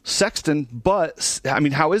 Sexton, but I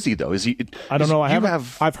mean, how is he though? Is he? I don't know.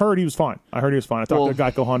 I've heard he was fine. I talked to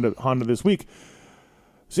Geico Honda this week.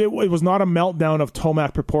 So it was not a meltdown of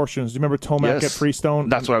Tomac proportions. Do you remember Tomac at Freestone?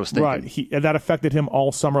 That's what I was thinking. Right. That affected him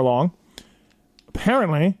all summer long.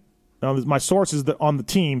 Apparently, now my source is on the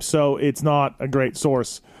team, so it's not a great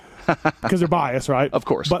source because they're biased, right? Of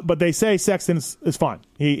course. But they say Sexton is fine.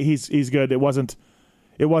 He's good. It wasn't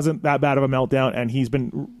that bad of a meltdown, and he's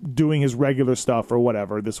been doing his regular stuff or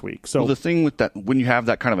whatever this week. So the thing with that, when you have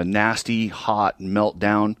that kind of a nasty, hot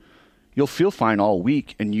meltdown, you'll feel fine all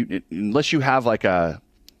week, and unless you have like a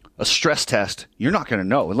a stress test, you're not going to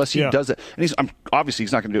know unless he does it. And obviously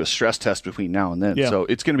he's not going to do a stress test between now and then. Yeah. So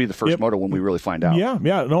it's going to be the first moto when we really find out. Yeah.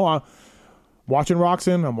 No, watching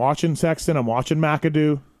Roczen, I'm watching Sexton, I'm watching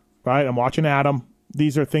McAdoo, right? I'm watching Adam.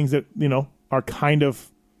 These are things that, are kind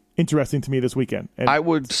of interesting to me this weekend. And I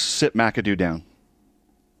would sit McAdoo down.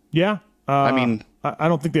 Yeah. I mean, I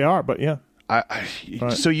don't think they are, but yeah.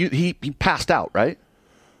 So he passed out, right?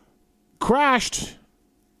 Crashed,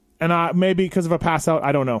 and maybe because of a pass out,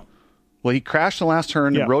 I don't know. Well, he crashed the last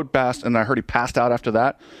turn and rode past, and I heard he passed out after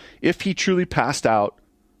that. If he truly passed out,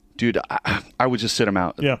 dude, I would just sit him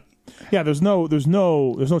out. Yeah. Yeah, there's no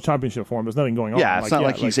championship for him. There's nothing going on. Yeah, it's not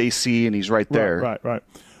like he's AC and he's right there. Right.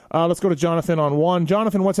 Let's go to Jonathan on one.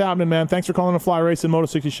 Jonathan, what's happening, man? Thanks for calling the Fly Racing Moto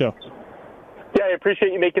 60 show. Yeah, I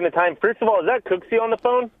appreciate you making the time. First of all, is that Cooksey on the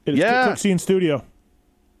phone? It is Cooksey in studio.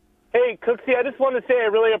 Hey, Cooksey, I just want to say I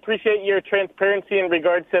really appreciate your transparency in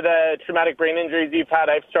regards to the traumatic brain injuries you've had.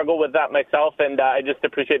 I've struggled with that myself, and I just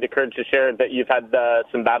appreciate the courage to share that you've had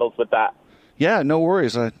some battles with that. Yeah, no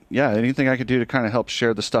worries. Anything I could do to kind of help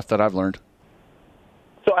share the stuff that I've learned.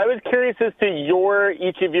 So I was curious as to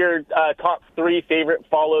each of your top 3 favorite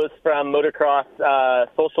follows from motocross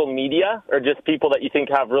social media, or just people that you think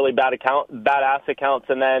have really badass accounts.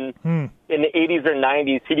 And then in the 80s or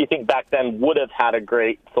 90s, who do you think back then would have had a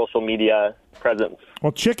great social media presence?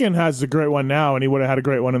 Well, Chicken has a great one now, and he would have had a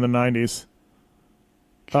great one in the 90s.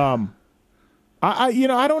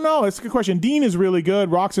 I don't know. It's a good question. Dean is really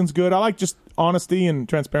good. Roxon's good. I like just honesty and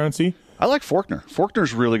transparency. I like Faulkner.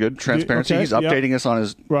 Faulkner's really good. Transparency. Okay, He's updating us on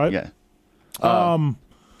his right. Yeah.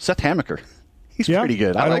 Seth Hammaker. He's pretty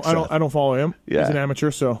good. I don't follow him. Yeah. He's an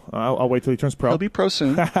amateur, so I'll wait till he turns pro. He'll be pro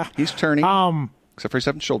soon. He's turning. Except for he's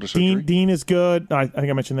having shoulder surgery. Dean is good. I think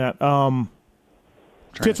I mentioned that.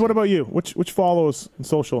 Tits, what about you? Which follows in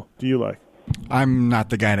social do you like? I'm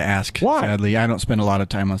not the guy to ask. Why? Sadly, I don't spend a lot of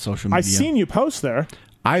time on social media. I've seen you post there.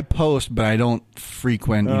 I post, but I don't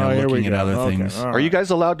frequent, looking at other things. Are you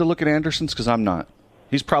guys allowed to look at Anderson's? Because I'm not.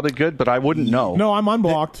 He's probably good, but I wouldn't know. No, I'm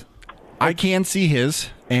unblocked. I can see his,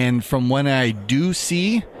 and from when I do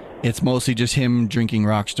see, it's mostly just him drinking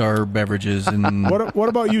Rockstar beverages. And what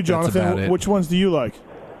about you, Jonathan? Which ones do you like?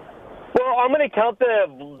 Well, I'm going to count the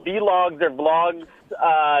vlogs or vlogs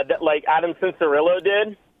that like Adam Cincerillo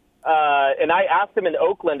did. And I asked him in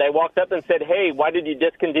Oakland, I walked up and said, hey, why did you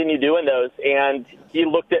discontinue doing those? And he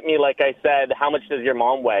looked at me like I said, how much does your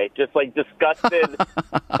mom weigh? Just like disgusted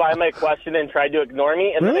by my question and tried to ignore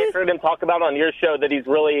me. And then I heard him talk about on your show that he's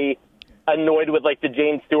really annoyed with like the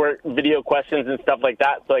James Stewart video questions and stuff like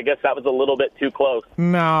that. So I guess that was a little bit too close.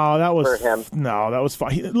 No, that was for him. No, that was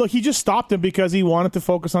fine. Look, he just stopped him because he wanted to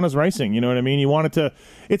focus on his racing. You know what I mean? He wanted to.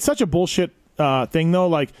 It's such a bullshit thing, though.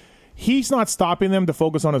 Like, he's not stopping them to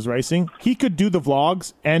focus on his racing. He could do the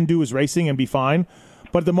vlogs and do his racing and be fine.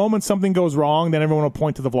 But the moment something goes wrong, then everyone will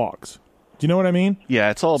point to the vlogs. Do you know what I mean?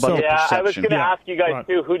 Yeah, it's all about the perception. I was going to ask you guys,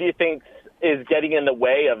 too, who do you think is getting in the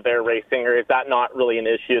way of their racing, or is that not really an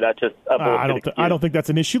issue? That's just a bullshit I don't think that's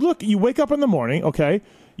an issue. Look, you wake up in the morning, okay?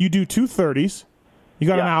 You do 2:30s. You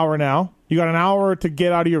got an hour now. You got an hour to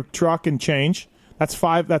get out of your truck and change. That's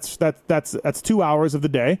 2 hours of the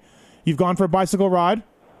day. You've gone for a bicycle ride.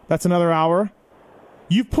 That's another hour.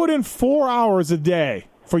 You've put in 4 hours a day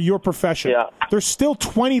for your profession. Yeah. There's still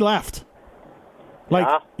 20 left. Like,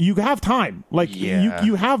 you have time. Like,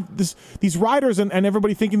 you have these riders and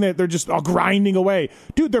everybody thinking that they're just grinding away.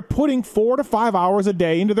 Dude, they're putting 4 to 5 hours a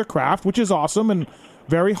day into their craft, which is awesome and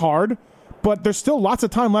very hard. But there's still lots of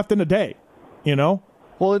time left in a day, you know?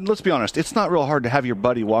 Well, let's be honest. It's not real hard to have your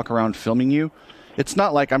buddy walk around filming you. It's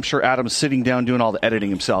not like I'm sure Adam's sitting down doing all the editing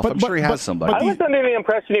himself. I'm sure he has somebody. I was under the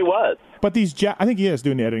impression he was. But these I think he is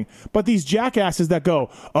doing the editing. But these jackasses that go,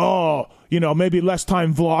 maybe less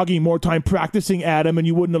time vlogging, more time practicing, Adam, and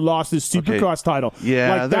you wouldn't have lost his Supercross title.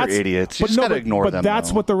 Yeah, they're idiots. You just got to ignore them. But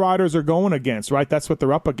that's what the riders are going against, right? That's what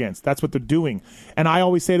they're up against. That's what they're doing. And I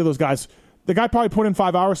always say to those guys, the guy probably put in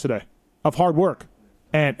 5 hours today of hard work,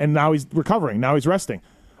 and now he's recovering. Now he's resting.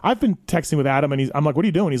 I've been texting with Adam, and I'm like, what are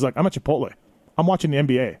you doing? He's like, I'm at Chipotle. I'm watching the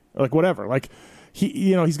NBA, like whatever. Like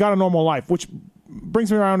he's got a normal life, which brings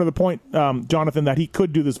me around to the point, Jonathan, that he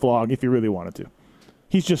could do this vlog if he really wanted to.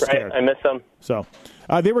 He's just scared. I miss them. So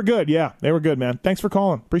they were good. Yeah, they were good, man. Thanks for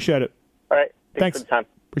calling. Appreciate it. All right. Thanks for the time.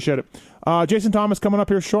 Appreciate it. Jason Thomas coming up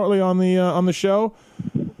here shortly on the show.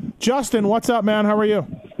 Justin, what's up, man? How are you?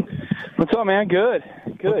 What's up, man? Good.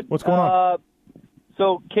 What's going on?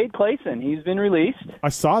 So Cade Clayson, he's been released. I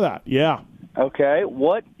saw that. Yeah. Okay.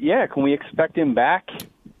 Can we expect him back?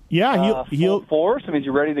 Yeah, he'll force. I mean, is he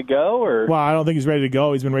ready to go? Or well, I don't think he's ready to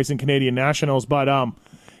go. He's been racing Canadian Nationals, but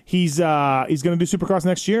He's going to do Supercross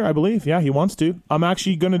next year, I believe. Yeah, he wants to. I'm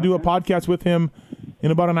actually going to do a podcast with him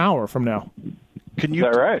in about an hour from now. Can you?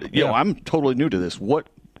 Is that right? You know, I'm totally new to this. What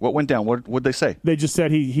went down? What'd they say? They just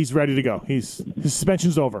said he's ready to go. His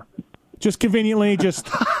suspension's over. Just conveniently, just.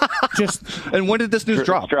 And when did this news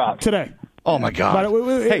drop? Today. Oh my God!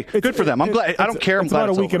 Hey, good for them. I'm glad. I don't care. I'm it's glad about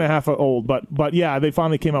it's a week and a half old, but yeah, they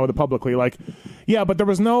finally came out with it publicly. Like, yeah, but there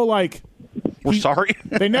was no like. We're sorry.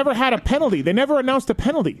 They never had a penalty. They never announced a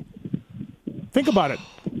penalty. Think about it.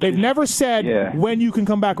 They've never said when you can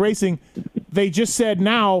come back racing. They just said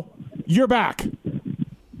now you're back.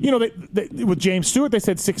 You know, they with James Stewart, they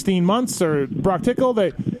said 16 months, or Brock Tickle,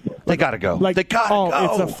 they got to go. Like, they got to go.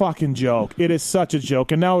 It's a fucking joke. It is such a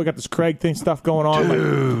joke. And now we got this Craig thing stuff going on.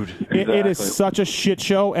 Dude. It is such a shit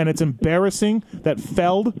show, and it's embarrassing that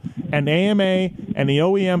Feld and AMA and the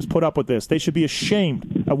OEMs put up with this. They should be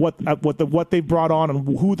ashamed of what they've brought on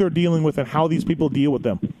and who they're dealing with and how these people deal with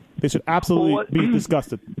them. They should absolutely be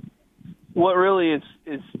disgusted. What really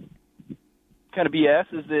is kind of BS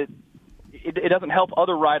is that it doesn't help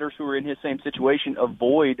other riders who are in his same situation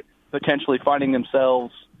avoid potentially finding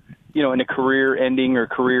themselves, you know, in a career-ending or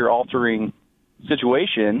career-altering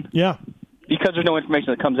situation. Yeah. Because there's no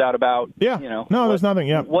information that comes out about, you know. No, there's nothing,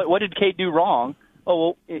 yeah. What did Kate do wrong? Oh,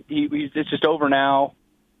 well, it's just over now.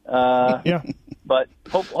 Yeah. But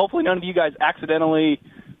hopefully none of you guys accidentally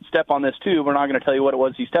step on this, too. We're not going to tell you what it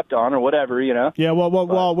was he stepped on or whatever, you know. Yeah,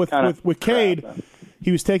 well, with Cade,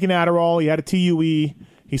 he was taking Adderall. He had a TUE.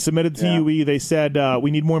 He submitted the TUE. They said, we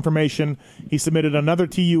need more information. He submitted another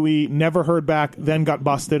TUE, never heard back, then got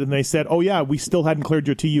busted. And they said, oh, yeah, we still hadn't cleared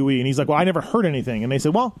your TUE. And he's like, well, I never heard anything. And they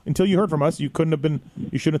said, well, until you heard from us, you shouldn't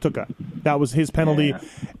have took that. That was his penalty. Yeah.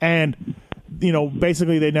 And, you know,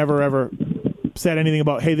 basically they never, ever said anything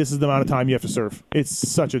about, hey, this is the amount of time you have to serve. It's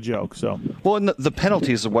such a joke. So, well, and the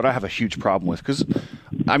penalties are what I have a huge problem with. Because,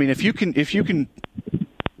 I mean, if you can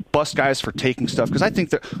bust guys for taking stuff, because I think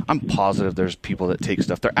that I'm positive there's people that take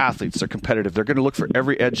stuff. They're athletes. They're competitive. They're going to look for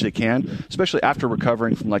every edge they can, especially after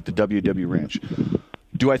recovering from like the WW Ranch.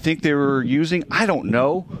 Do I think they were using? I don't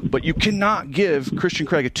know, but you cannot give Christian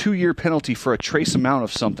Craig a 2-year penalty for a trace amount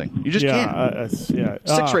of something. You just can't.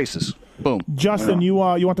 6 races. Boom. Justin, you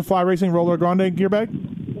want the Fly Racing Roller Grande gear bag?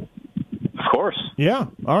 Of course. Yeah.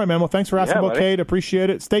 All right, man. Well, thanks for asking about Cade.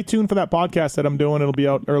 Appreciate it. Stay tuned for that podcast that I'm doing. It'll be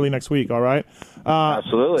out early next week. All right.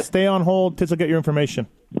 Absolutely. Stay on hold. Tits will get your information.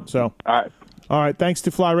 So. All right. Thanks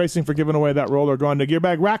to Fly Racing for giving away that Roller Grande gear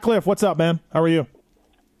bag. Ratcliffe, what's up, man? How are you?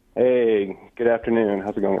 Hey, good afternoon.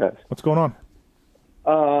 How's it going, guys? What's going on?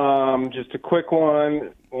 Just a quick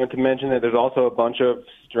one. I want to mention that there's also a bunch of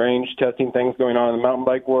strange testing things going on in the mountain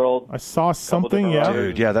bike world. I saw something, yeah.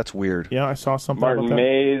 Dude, yeah, that's weird. Yeah, I saw something Martin about that.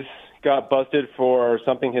 Mays got busted for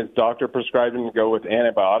something his doctor prescribed him to go with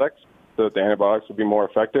antibiotics, so that the antibiotics would be more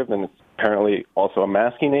effective, and it's apparently also a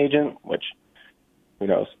masking agent, which, who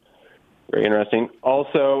knows. Very interesting.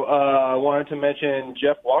 Also, I wanted to mention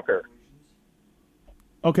Jeff Walker.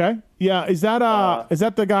 Okay. Yeah, is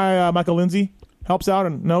that the guy Michael Lindsay helps out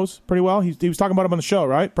and knows pretty well? He was talking about him on the show,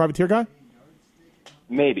 right? Privateer guy?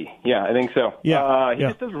 Maybe. Yeah, I think so. Yeah. He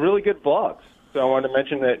just does really good vlogs. So I wanted to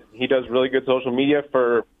mention that he does really good social media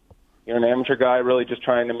for an amateur guy really just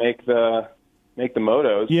trying to make the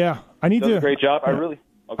motos. Yeah. I need does to a great job. Yeah. Go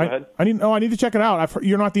ahead. I need to check it out.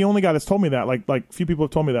 You're not the only guy that's told me that. Like a few people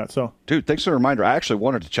have told me that. So, dude, thanks for the reminder. I actually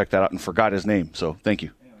wanted to check that out and forgot his name. So, thank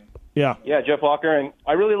you. Yeah. Yeah, Jeff Walker, and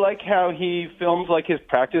I really like how he films like his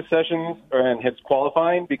practice sessions and his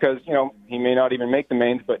qualifying because he may not even make the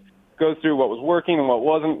mains, but goes through what was working and what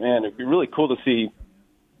wasn't, and it'd be really cool to see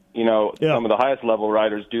some of the highest level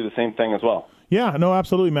riders do the same thing as well. Yeah, no,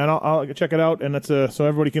 absolutely, man. I'll check it out, and that's so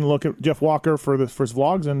everybody can look at Jeff Walker for his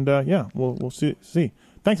vlogs, and we'll see.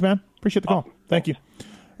 Thanks, man. Appreciate the call. Thank you.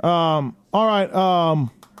 All right.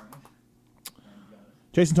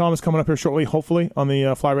 Jason Thomas coming up here shortly, hopefully, on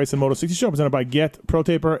the Fly Racing Moto 60 show, presented by Get, Pro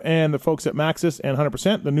Taper, and the folks at Matthes and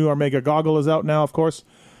 100%. The new Omega goggle is out now, of course.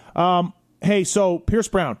 Hey, so Pierce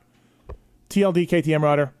Brown, TLD KTM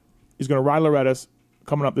rider, is going to ride Loretta's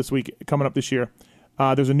coming up this year.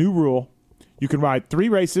 There's a new rule. You can ride 3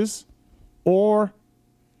 races or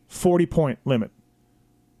 40-point limit.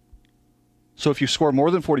 So if you score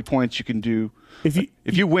more than 40 points, you can do. If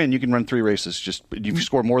you win, you can run 3 races. Just if you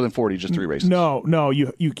score more than 40, just 3 races. No.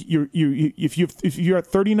 If you're at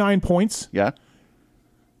 39 points,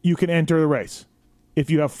 you can enter the race.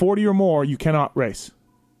 If you have 40 or more, you cannot race.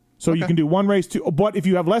 So you can do 1 race, 2. But if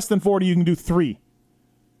you have less than 40, you can do 3,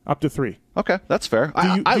 up to 3. Okay, that's fair.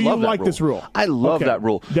 I love that rule. Do you like rule. this rule? I love that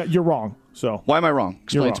rule. You're wrong. So why am I wrong?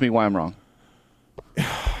 Explain to me why I'm wrong.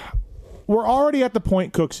 We're already at the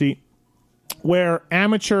point, Cooksey, where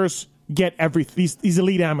amateurs get these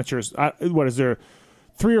elite amateurs. What is there,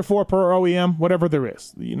 3 or 4 per OEM, whatever there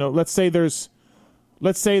is. Let's say there's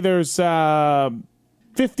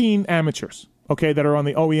 15 amateurs, okay, that are on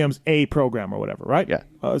the OEM's A program or whatever, right? Yeah.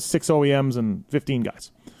 6 OEMs and 15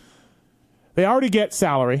 guys. They already get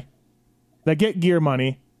salary. They get gear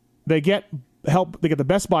money. They get help. They get the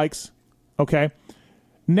best bikes, okay?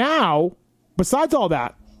 Now, besides all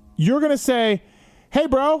that, you're going to say, hey,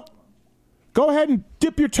 bro, go ahead and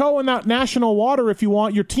dip your toe in that national water if you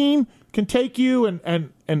want. Your team can take you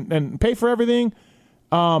and pay for everything.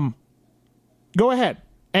 Go ahead.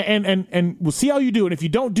 And we'll see how you do. And if you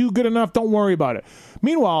don't do good enough, don't worry about it.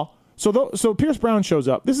 Meanwhile, so Pierce Brown shows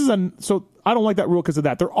up. So I don't like that rule because of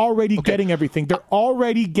that. They're already getting everything. They're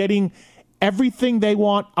already getting everything they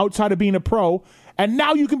want outside of being a pro. And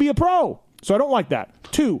now you can be a pro. So I don't like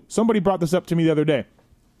that. 2, somebody brought this up to me the other day.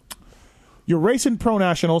 You're racing pro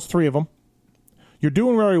nationals, 3 of them. You're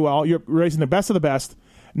doing very well. You're racing the best of the best.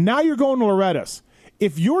 Now you're going to Loretta's.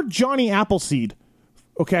 If you're Johnny Appleseed,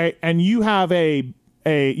 okay, and you have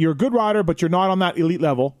you're a good rider, but you're not on that elite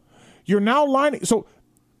level, you're now lining. So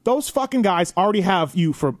those fucking guys already have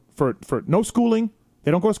you for no schooling.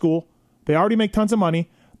 They don't go to school. They already make tons of money.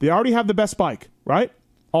 They already have the best bike, right?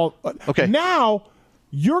 Okay. Now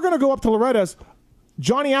you're going to go up to Loretta's,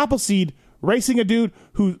 Johnny Appleseed racing a dude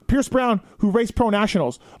Pierce Brown, who raced pro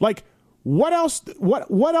nationals. Like, what else?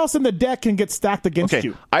 What else in the deck can get stacked against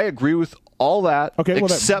you? I agree with all that. Okay,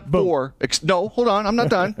 no, hold on, I'm not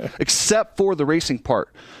done. Except for the racing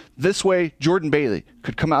part. This way, Jordan Bailey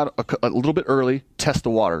could come out a little bit early, test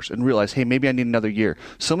the waters, and realize, hey, maybe I need another year.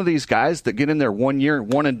 Some of these guys that get in there 1 year,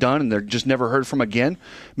 one and done, and they're just never heard from again,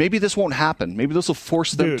 maybe this won't happen. Maybe this will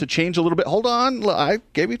force them to change a little bit. Hold on, I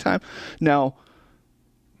gave you time. Now,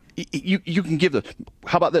 you can give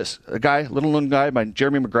how about this? A little known guy by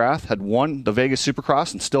Jeremy McGrath had won the Vegas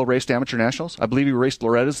Supercross and still raced amateur nationals. I believe he raced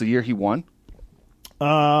Loretta's the year he won.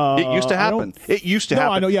 It used to happen.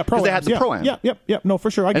 No, I know. Yeah, because they had the Pro-Am. Yeah. No,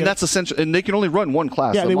 for sure. And that's essential. And they can only run one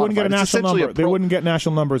class. Yeah, they wouldn't get a modified. national number. They wouldn't get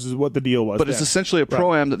national numbers, is what the deal was. But it's essentially a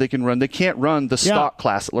Pro-Am that they can run. They can't run the stock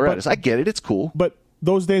class at Loretta's. I get it. It's cool. But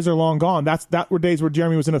those days are long gone. That were days where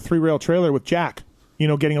Jeremy was in a 3-rail trailer with Jack.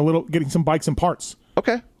 Getting some bikes and parts.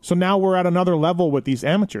 Okay. So now we're at another level with these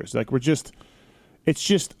amateurs. Like it's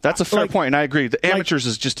just. That's a fair point, and I agree. The amateurs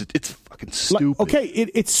is just it's fucking stupid.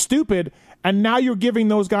 It's stupid. And now you're giving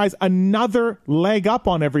those guys another leg up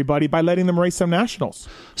on everybody by letting them race some nationals.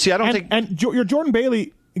 See, I don't think... And your Jordan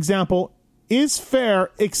Bailey example is fair,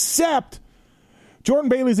 except Jordan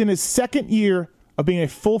Bailey's in his 2nd year of being a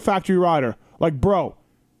full factory rider. Like, bro,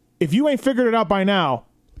 if you ain't figured it out by now,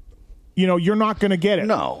 you're not going to get it.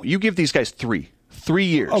 No, you give these guys 3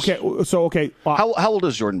 years. Okay. How old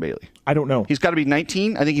is Jordan Bailey? I don't know. He's got to be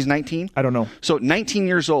 19. I think he's 19. I don't know. So 19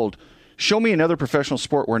 years old... Show me another professional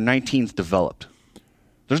sport where 19's developed.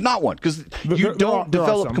 There's not one because you don't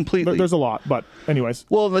develop completely. There's a lot, but anyways.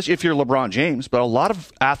 Well, unless if you're LeBron James, but a lot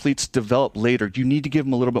of athletes develop later. You need to give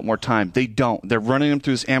them a little bit more time. They don't. They're running them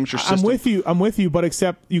through this amateur system. I'm with you, but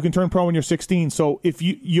except you can turn pro when you're 16. So if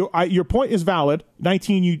your point is valid.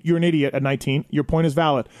 19, you're an idiot at 19. Your point is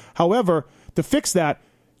valid. However, to fix that,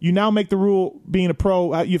 you now make the rule being a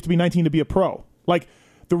pro. You have to be 19 to be a pro. Like.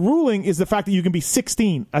 The ruling is the fact that you can be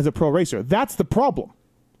 16 as a pro racer. That's the problem.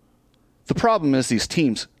 The problem is these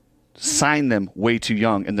teams sign them way too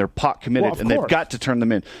young, and they're pot committed, and they've got to turn them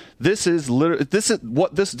in. This is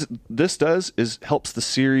what this does is helps the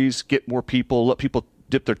series get more people, let people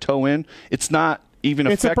dip their toe in. It's not even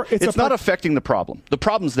it's not affecting the problem. The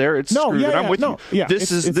problem's there. It's screwed. I'm with you. Yeah, this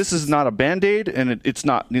is not a Band-Aid, and it's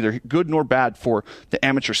not neither good nor bad for the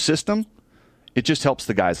amateur system. It just helps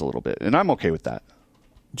the guys a little bit, and I'm okay with that.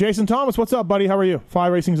 Jason Thomas, what's up, buddy? How are you? Fly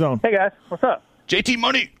Racing Zone. Hey, guys. What's up? JT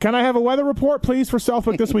Money. Can I have a weather report, please, for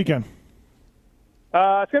Southwick this weekend?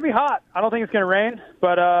 It's going to be hot. I don't think it's going to rain,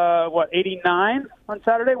 but 89 on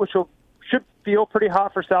Saturday, which should feel pretty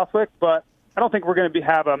hot for Southwick, but I don't think we're going to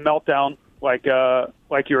have a meltdown like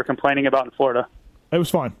you were complaining about in Florida. It was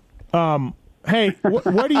fine. Hey,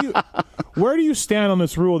 where do you stand on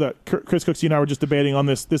this rule that Chris Cooksey and I were just debating on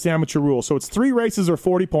this amateur rule? So it's 3 races or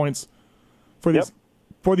 40 points for these. Yep.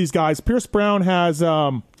 For these guys. Pierce Brown has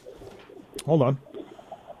hold on.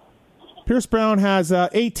 Pierce Brown has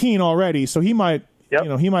 18 already, so he might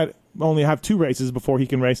he might only have 2 races before he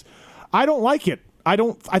can race. I don't like it.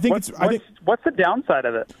 What's the downside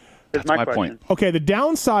of it? That's my point. Okay, the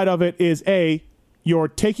downside of it is you're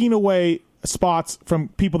taking away spots from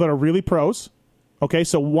people that are really pros. Okay,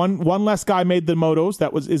 so one less guy made the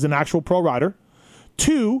motos is an actual pro rider.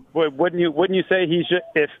 2, wouldn't you say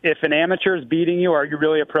if an amateur is beating you, are you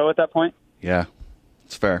really a pro at that point? Yeah,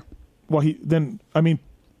 it's fair. Well,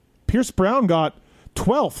 Pierce Brown got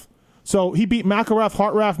 12th. So he beat McElrath,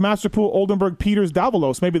 Hartraff, Masterpool, Oldenburg, Peters,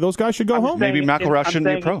 Davalos. Maybe those guys should go home. Maybe McElrath shouldn't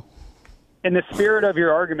be a pro. In the spirit of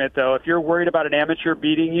your argument, though, if you're worried about an amateur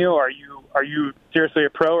beating you, are you seriously a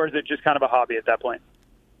pro, or is it just kind of a hobby at that point?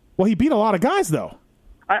 Well, he beat a lot of guys, though.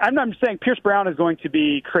 I'm not saying Pierce Brown is going to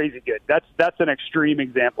be crazy good. That's an extreme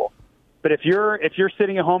example. But if you're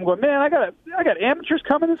sitting at home going, man, I got amateurs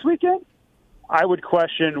coming this weekend, I would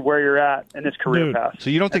question where you're at in this career path. So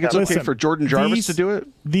you don't think it's okay for Jordan Jarvis to do it?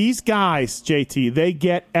 These guys, JT, they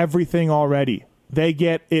get everything already. They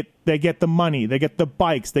get it. They get the money. They get the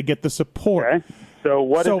bikes. They get the support. Okay. So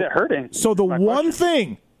what is it hurting? So the one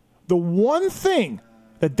thing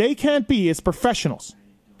that they can't be is professionals.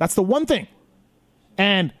 That's the one thing.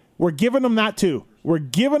 And we're giving them that too. We're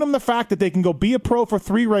giving them the fact that they can go be a pro for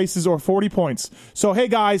 3 races or 40 points. So, hey,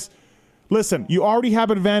 guys, listen, you already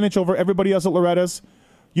have an advantage over everybody else at Loretta's.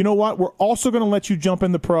 You know what? We're also going to let you jump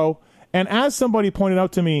in the pro. And as somebody pointed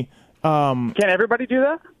out to me... can everybody do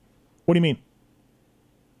that? What do you mean?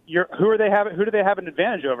 Who do they have an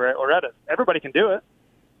advantage over at Loretta's? Everybody can do it.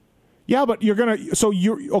 Yeah, but you're going to... So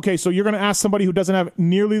you're going to ask somebody who doesn't have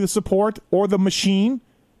nearly the support or the machine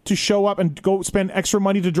to show up and go spend extra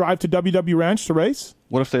money to drive to WW Ranch to race?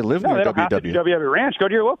 What if they live near they don't WW? have to do WW Ranch. Go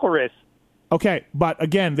to your local race. Okay, but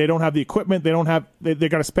again, they don't have the equipment. They don't have. They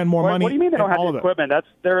got to spend more money. What do you mean they don't have the equipment?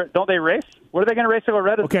 Don't they race? What are they going to race at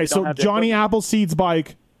Loretta? Okay, so Johnny Appleseed's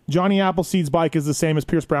bike is the same as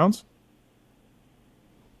Pierce Brown's.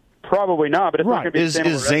 Probably not, but it's not going to be the same.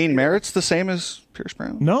 Is Zane Merritt's the same as Pierce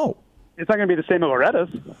Brown? No, it's not going to be the same as Loretta's.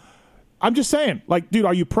 I'm just saying, like, dude,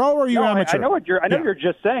 are you pro or are you amateur? I know what you're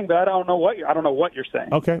just saying, but I don't know what you're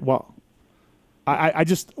saying. Okay, well, I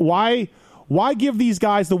just why give these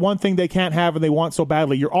guys the one thing they can't have and they want so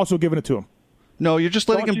badly? You're also giving it to them. No, you're just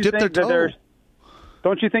letting them dip their toe.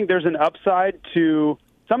 Don't you think there's an upside to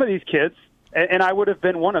some of these kids? And I would have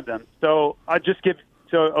been one of them. So I'll just give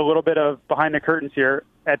a little bit of behind the curtains here.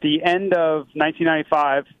 At the end of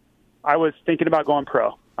 1995, I was thinking about going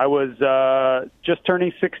pro. I was just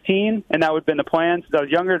turning 16, and that would have been the plan. So I was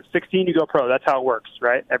younger at 16, you go pro. That's how it works,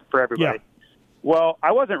 right, for everybody. Yeah. Well,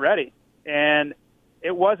 I wasn't ready. And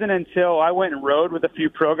it wasn't until I went and rode with a few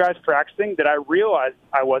pro guys practicing that I realized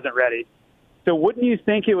I wasn't ready. So wouldn't you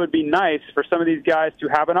think it would be nice for some of these guys to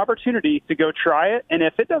have an opportunity to go try it? And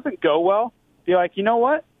if it doesn't go well, be like, you know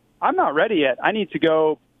what? I'm not ready yet. I need to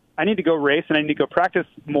go race, and I need to go practice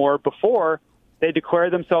more before they declare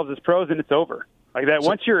themselves as pros and it's over. Like that,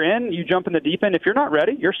 once you're in, you jump in the deep end. If you're not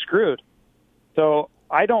ready, you're screwed. So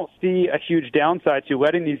I don't see a huge downside to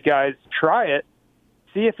letting these guys try it,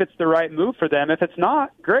 see if it's the right move for them. If it's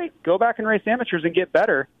not, great. Go back and race amateurs and get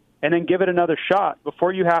better, and then give it another shot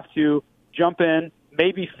before you have to jump in,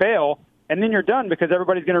 maybe fail, and then you're done because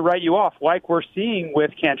everybody's going to write you off like we're seeing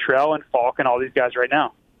with Cantrell and Falk and all these guys right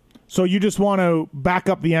now. So you just want to back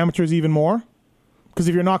up the amateurs even more? Because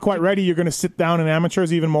if you're not quite ready, you're going to sit down in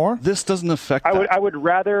amateurs even more? This doesn't affect that. I would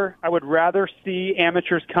rather see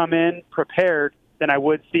amateurs come in prepared than I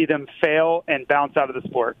would see them fail and bounce out of the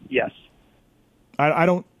sport. Yes. I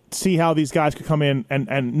don't see how these guys could come in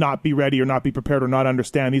and not be ready or not be prepared or not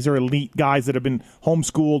understand. These are elite guys that have been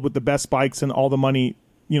homeschooled with the best bikes and all the money.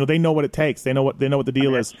 You know, they know what it takes. They know what the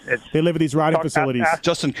deal is. They live at these riding facilities.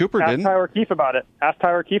 Justin Cooper didn't. Ask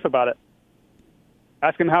Tyler Keefe about it.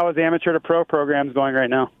 Ask him how his amateur to pro program is going right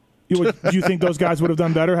now. Do you think those guys would have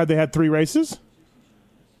done better had they had 3 races?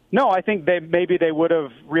 No, I think they would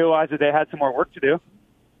have realized that they had some more work to do.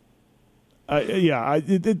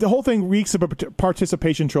 The whole thing reeks of a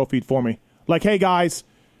participation trophy for me. Like, hey, guys,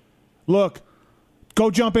 look, go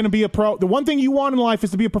jump in and be a pro. The one thing you want in life is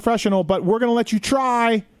to be a professional, but we're going to let you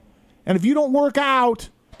try. And if you don't work out,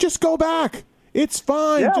 just go back. It's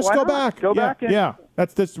fine. Yeah, just go back. Go back. Yeah,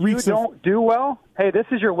 that's reeks of... You don't do well? Hey, this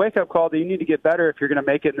is your wake-up call that you need to get better if you're going to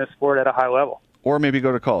make it in this sport at a high level. Or maybe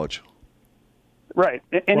go to college. Right.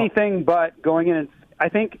 Anything but going in. And I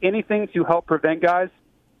think anything to help prevent guys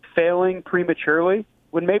failing prematurely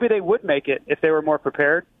when maybe they would make it if they were more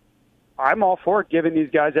prepared. I'm all for giving these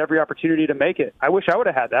guys every opportunity to make it. I wish I would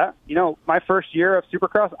have had that. You know, my first year of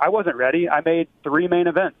Supercross, I wasn't ready. I made 3 main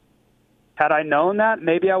events. Had I known that,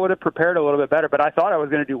 maybe I would have prepared a little bit better, but I thought I was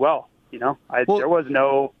going to do well. You know, there was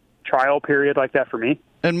no trial period like that for me.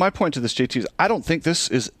 And my point to this, JT, is I don't think this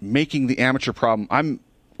is making the amateur problem. I'm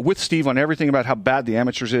with Steve on everything about how bad the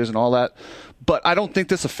amateurs is and all that, but I don't think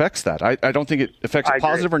this affects that. I don't think it affects it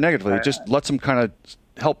positive or negatively. It just lets them kind of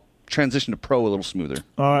help transition to pro a little smoother.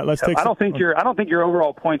 All right, let's take. I don't think your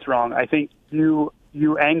overall point's wrong. I think you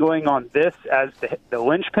you angling on this as the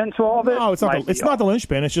linchpin to all of it? No, it's not. It's not the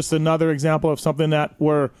linchpin. It's just another example of something that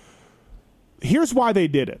here's why they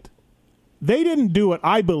did it. They didn't do it,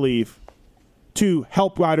 I believe, to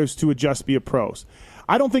help riders to adjust to be pros.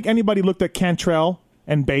 I don't think anybody looked at Cantrell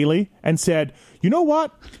and Bailey and said, you know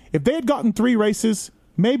what? If they had gotten 3 races,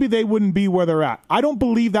 maybe they wouldn't be where they're at. I don't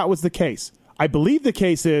believe that was the case. I believe the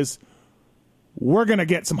case is we're going to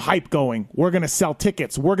get some hype going. We're going to sell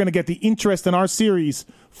tickets. We're going to get the interest in our series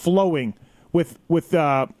flowing with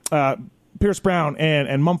Pierce Brown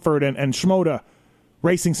and Mumford and Shimoda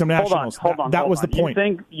racing some nationals. Hold on. That was the point.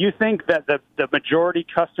 You think that the majority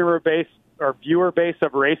customer base or viewer base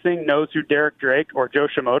of racing knows who Derek Drake or Joe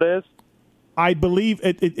Shimoda is? I believe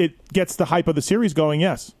it gets the hype of the series going,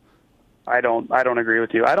 yes. I don't agree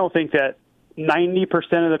with you. I don't think that 90%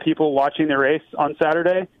 of the people watching the race on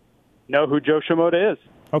Saturday know who Joe Shimoda is.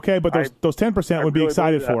 Okay, but those 10% would be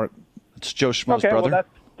excited for it. It's Joe Schmo's brother. Well,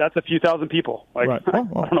 that's a few thousand people. Like, right. I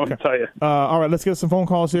don't know what to tell you. All right, let's get some phone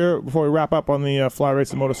calls here before we wrap up on the Fly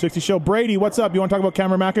Racing Moto 60 show. Brady, what's up? You want to talk about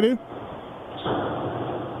Cameron McAdoo?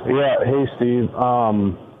 Yeah. Hey, Steve.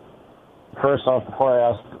 First off, before I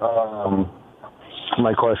ask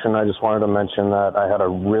my question, I just wanted to mention that I had a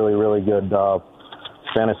really, really good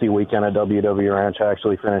fantasy weekend at WW Ranch. I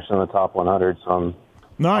actually finished in the top 100, so I'm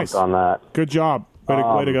nice on that. Good job.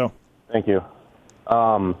 Way to go. Thank you.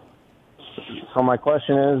 So my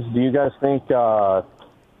question is, do you guys think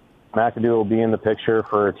McAdoo will be in the picture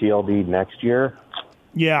for TLD next year?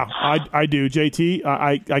 Yeah, I do. JT,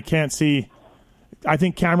 I can't see. I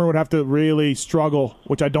think Cameron would have to really struggle,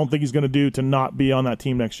 which I don't think he's going to do, to not be on that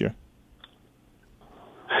team next year.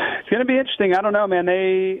 It's going to be interesting. I don't know, man.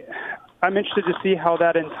 I'm interested to see how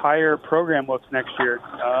that entire program looks next year.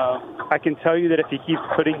 I can tell you that if he keeps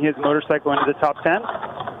putting his motorcycle into the top 10,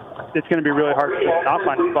 it's going to be really hard to not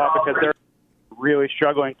find a spot because they're really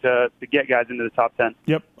struggling to get guys into the top 10.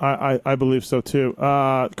 Yep, I believe so too.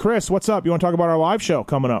 Chris, what's up? You want to talk about our live show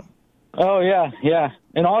coming up? Oh, yeah.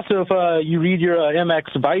 And also, if you read your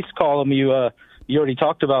MX Vice column, you already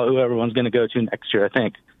talked about who everyone's going to go to next year, I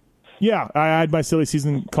think. Yeah, I had my silly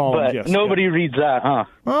season column. But yes, nobody reads that, huh?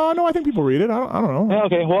 Oh, no, I think people read it. I don't know.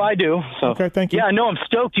 Okay, well, I do. So. Okay, thank you. Yeah, no, I'm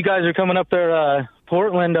stoked you guys are coming up there,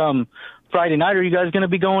 Portland, Friday night. Are you guys going to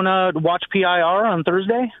be going to watch PIR on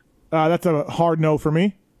Thursday? That's a hard no for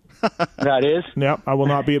me. That is? Yep, I will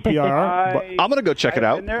not be at PIR. But I'm going to go check it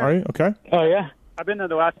out. Are you? Okay. Oh, yeah? I've been there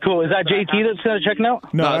the last. Cool. Is that JT that's checking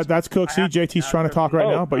out? No, that's Cooksey. JT's trying to talk right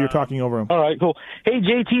now, but you're talking over him. All right, cool. Hey,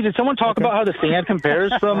 JT, did someone talk about how the sand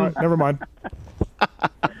compares from... All right, never mind.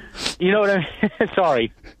 You know what I mean?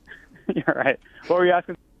 Sorry. You're right. What were you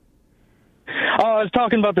asking? Oh, I was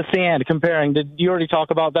talking about the sand comparing. Did you already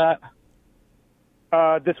talk about that?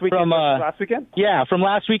 This weekend last weekend? Yeah, from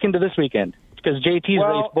last weekend to this weekend. Because JT's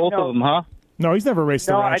raced both of them, huh? No, he's never raced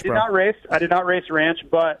the ranch, No, I did not race ranch,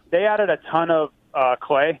 but they added a ton of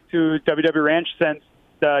clay to WW Ranch since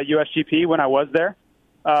the USGP when I was there.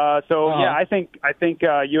 Yeah, I think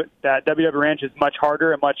that WW Ranch is much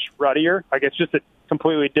harder and much ruddier. Like, it's just a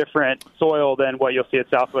completely different soil than what you'll see at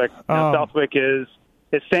Southwick. Southwick is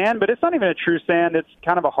sand, but it's not even a true sand. It's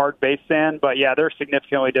kind of a hard base sand. But yeah, they're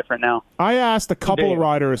significantly different now. I asked a couple of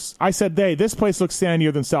riders. I said, this place looks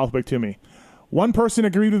sandier than Southwick to me. One person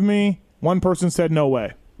agreed with me. One person said no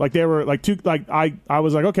way. Like, they were like two. Like, I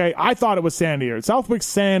was like, okay, I thought it was sandier. Southwick's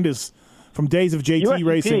sand is from days of JT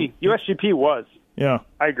racing. USGP was. Yeah,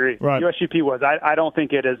 I agree. Right. USGP was. I don't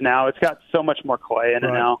think it is now. It's got so much more clay in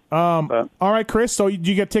it now. All right, Chris. So, do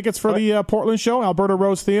you get tickets for the Portland show, Alberta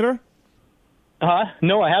Rose Theater?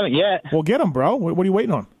 No, I haven't yet. Well, get them, bro. What are you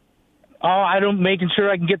waiting on? Oh, I'm making sure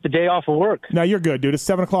I can get the day off of work. No, you're good, dude. It's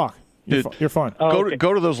 7:00. You're fine. Oh,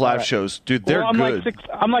 Go to those live shows, dude. They're good.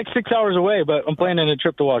 I'm like 6 hours away, but I'm planning a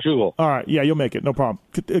trip to Washougal. All right, yeah, you'll make it. No problem.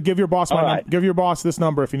 Give your boss give your boss this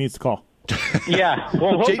number if he needs to call. Yeah,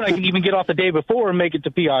 well, I'm hoping I can even get off the day before and make it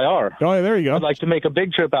to PIR. Oh, yeah, there you go. I'd like to make a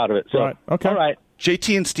big trip out of it. So. Right. Okay. All right.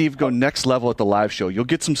 JT and Steve go next level at the live show. You'll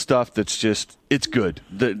get some stuff that's just, it's good.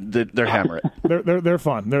 They're hammer it. They're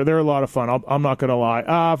fun. They're a lot of fun. I'm not going to lie.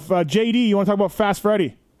 JD, you want to talk about Fast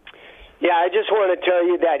Freddy? Yeah, I just want to tell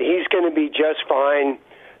you that he's going to be just fine.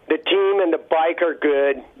 The team and the bike are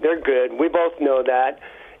good. They're good. We both know that.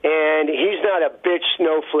 And he's not a bitch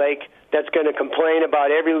snowflake that's going to complain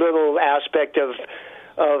about every little aspect of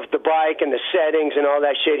the bike and the settings and all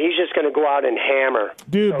that shit. He's just going to go out and hammer.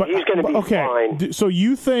 Dude, so but he's going to be fine. So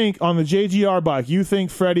you think on the JGR bike, you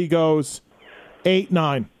think Freddie goes 8-9?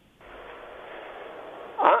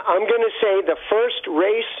 I'm going to say the first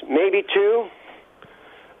race, maybe 2.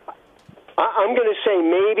 I'm going to say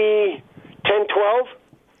maybe 10-12.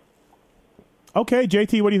 Okay,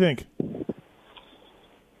 JT, what do you think?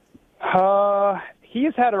 He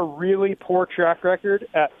has had a really poor track record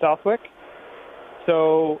at Southwick,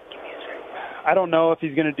 so I don't know if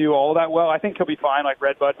he's going to do all that well. I think he'll be fine, like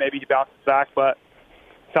Redbud. Maybe he bounces back, but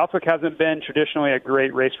Southwick hasn't been traditionally a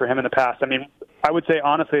great race for him in the past. I mean, I would say,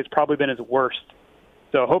 honestly, it's probably been his worst.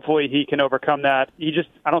 So hopefully he can overcome that.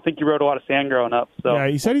 I don't think he rode a lot of sand growing up. So yeah,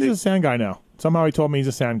 he said he's a sand guy now. Somehow he told me he's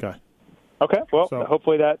a sand guy. Okay, well,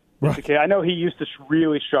 hopefully that is the case. I know he used to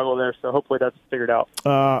really struggle there, so hopefully that's figured out.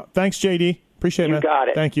 Thanks, JD. Appreciate it, man. You got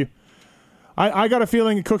it. Thank you. I got a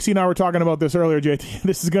feeling, Cooksey and I were talking about this earlier, JT.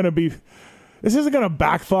 This isn't going to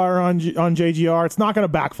backfire on JGR. It's not going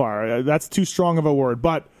to backfire. That's too strong of a word,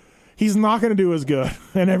 but he's not going to do as good,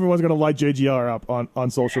 and everyone's going to light JGR up on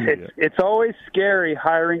social media. It's always scary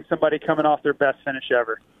hiring somebody coming off their best finish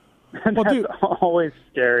ever. Well, dude, always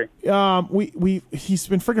scary. He's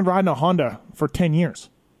been freaking riding a Honda for 10 years.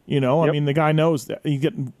 Yep. I mean, the guy knows that. You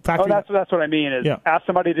get factory. That's what I mean. Is ask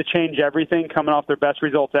somebody to change everything coming off their best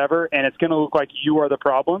results ever, and it's going to look like you are the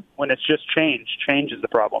problem when it's just change. Change is the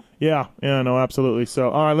problem. Yeah, no, absolutely. So,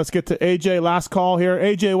 all right, let's get to AJ. Last call here.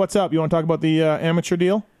 AJ, what's up? You want to talk about the amateur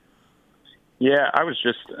deal? Yeah, I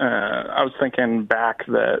was thinking back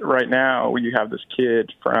that right now you have this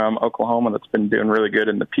kid from Oklahoma that's been doing really good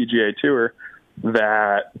in the PGA Tour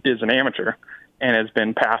that is an amateur and has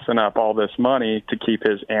been passing up all this money to keep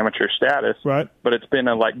his amateur status. Right. But it's been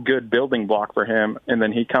a good building block for him, and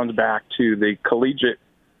then he comes back to the collegiate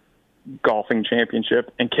golfing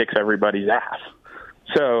championship and kicks everybody's ass.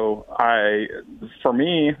 So I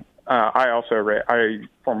former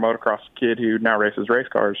motocross kid who now races race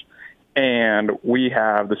cars. And we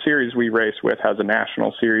have the series we race with has a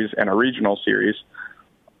national series and a regional series.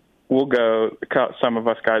 We'll go, some of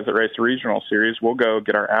us guys that race the regional series, we'll go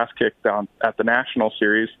get our ass kicked down at the national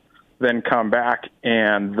series, then come back,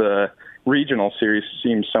 and the regional series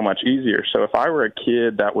seems so much easier. So if I were a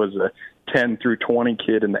kid that was a 10 through 20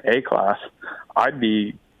 kid in the A class, I'd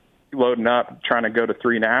be loading up trying to go to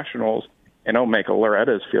 3 nationals, and it'll make a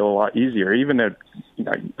Loretta's feel a lot easier. Even if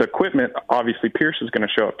the equipment, obviously Pierce is going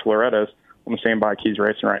to show up to Loretta's on the same bike he's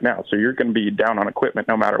racing right now. So you're going to be down on equipment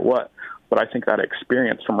no matter what. But I think that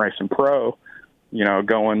experience from racing pro,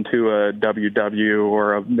 going to a WW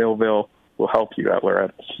or a Millville will help you at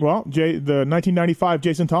Loretta's. Well, the 1995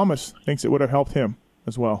 Jason Thomas thinks it would have helped him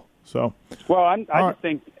as well. So, well, I just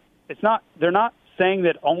think they're not saying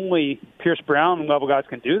that only Pierce Brown level guys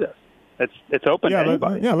can do this. It's open to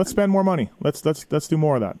anybody. Let's spend more money. Let's do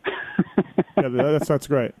more of that. That's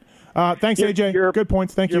great. Thanks, AJ. Good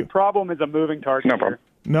points. Thank you. Your problem is a moving target. No problem.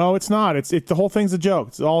 No, it's not. It's the whole thing's a joke.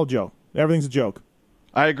 It's all a joke. Everything's a joke.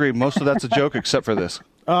 I agree. Most of that's a joke except for this.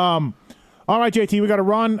 All right, JT, we got to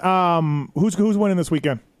run. Who's winning this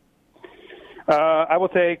weekend? I will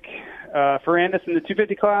take Ferrandis in the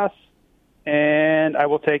 250 class, and I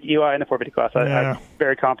will take Eli in the 450 class. I'm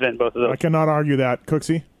very confident in both of those. I cannot argue that.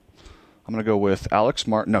 Cooksey? I'm going to go with Alex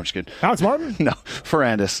Martin. No, I'm just kidding. Alex Martin? No,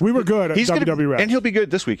 Ferrandis. We were good at WWF. And he'll be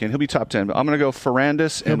good this weekend. He'll be top 10. But I'm going to go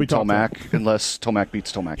Ferrandis and Tomac, unless Tomac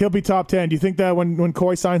beats Tomac. He'll be top 10. Do you think that when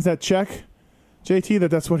Coy signs that check, JT,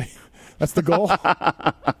 that's the goal?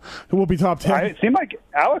 Who will be top 10? It seemed like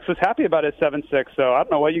Alex was happy about his 7.6, so I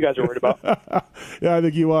don't know what you guys are worried about. Yeah, I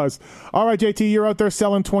think he was. All right, JT, you're out there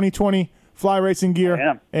selling 2020 fly racing gear.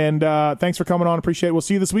 I am. And thanks for coming on. Appreciate it. We'll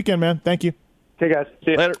see you this weekend, man. Thank you. Okay, guys. See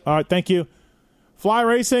you later. All right, thank you. Fly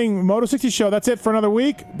Racing Moto 60 Show. That's it for another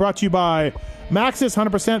week. Brought to you by Matthes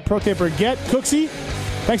 100% Pro Taper Get. Cooksey,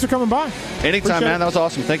 thanks for coming by. Anytime, Appreciate man. it. That was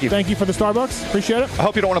awesome. Thank you. Thank you for the Starbucks. Appreciate it. I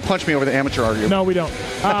hope you don't want to punch me over the amateur argument. No, we don't.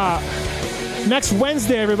 Next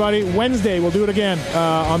Wednesday, everybody. Wednesday, we'll do it again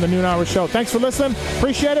on the Noon Hour Show. Thanks for listening.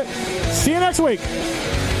 Appreciate it. See you next week.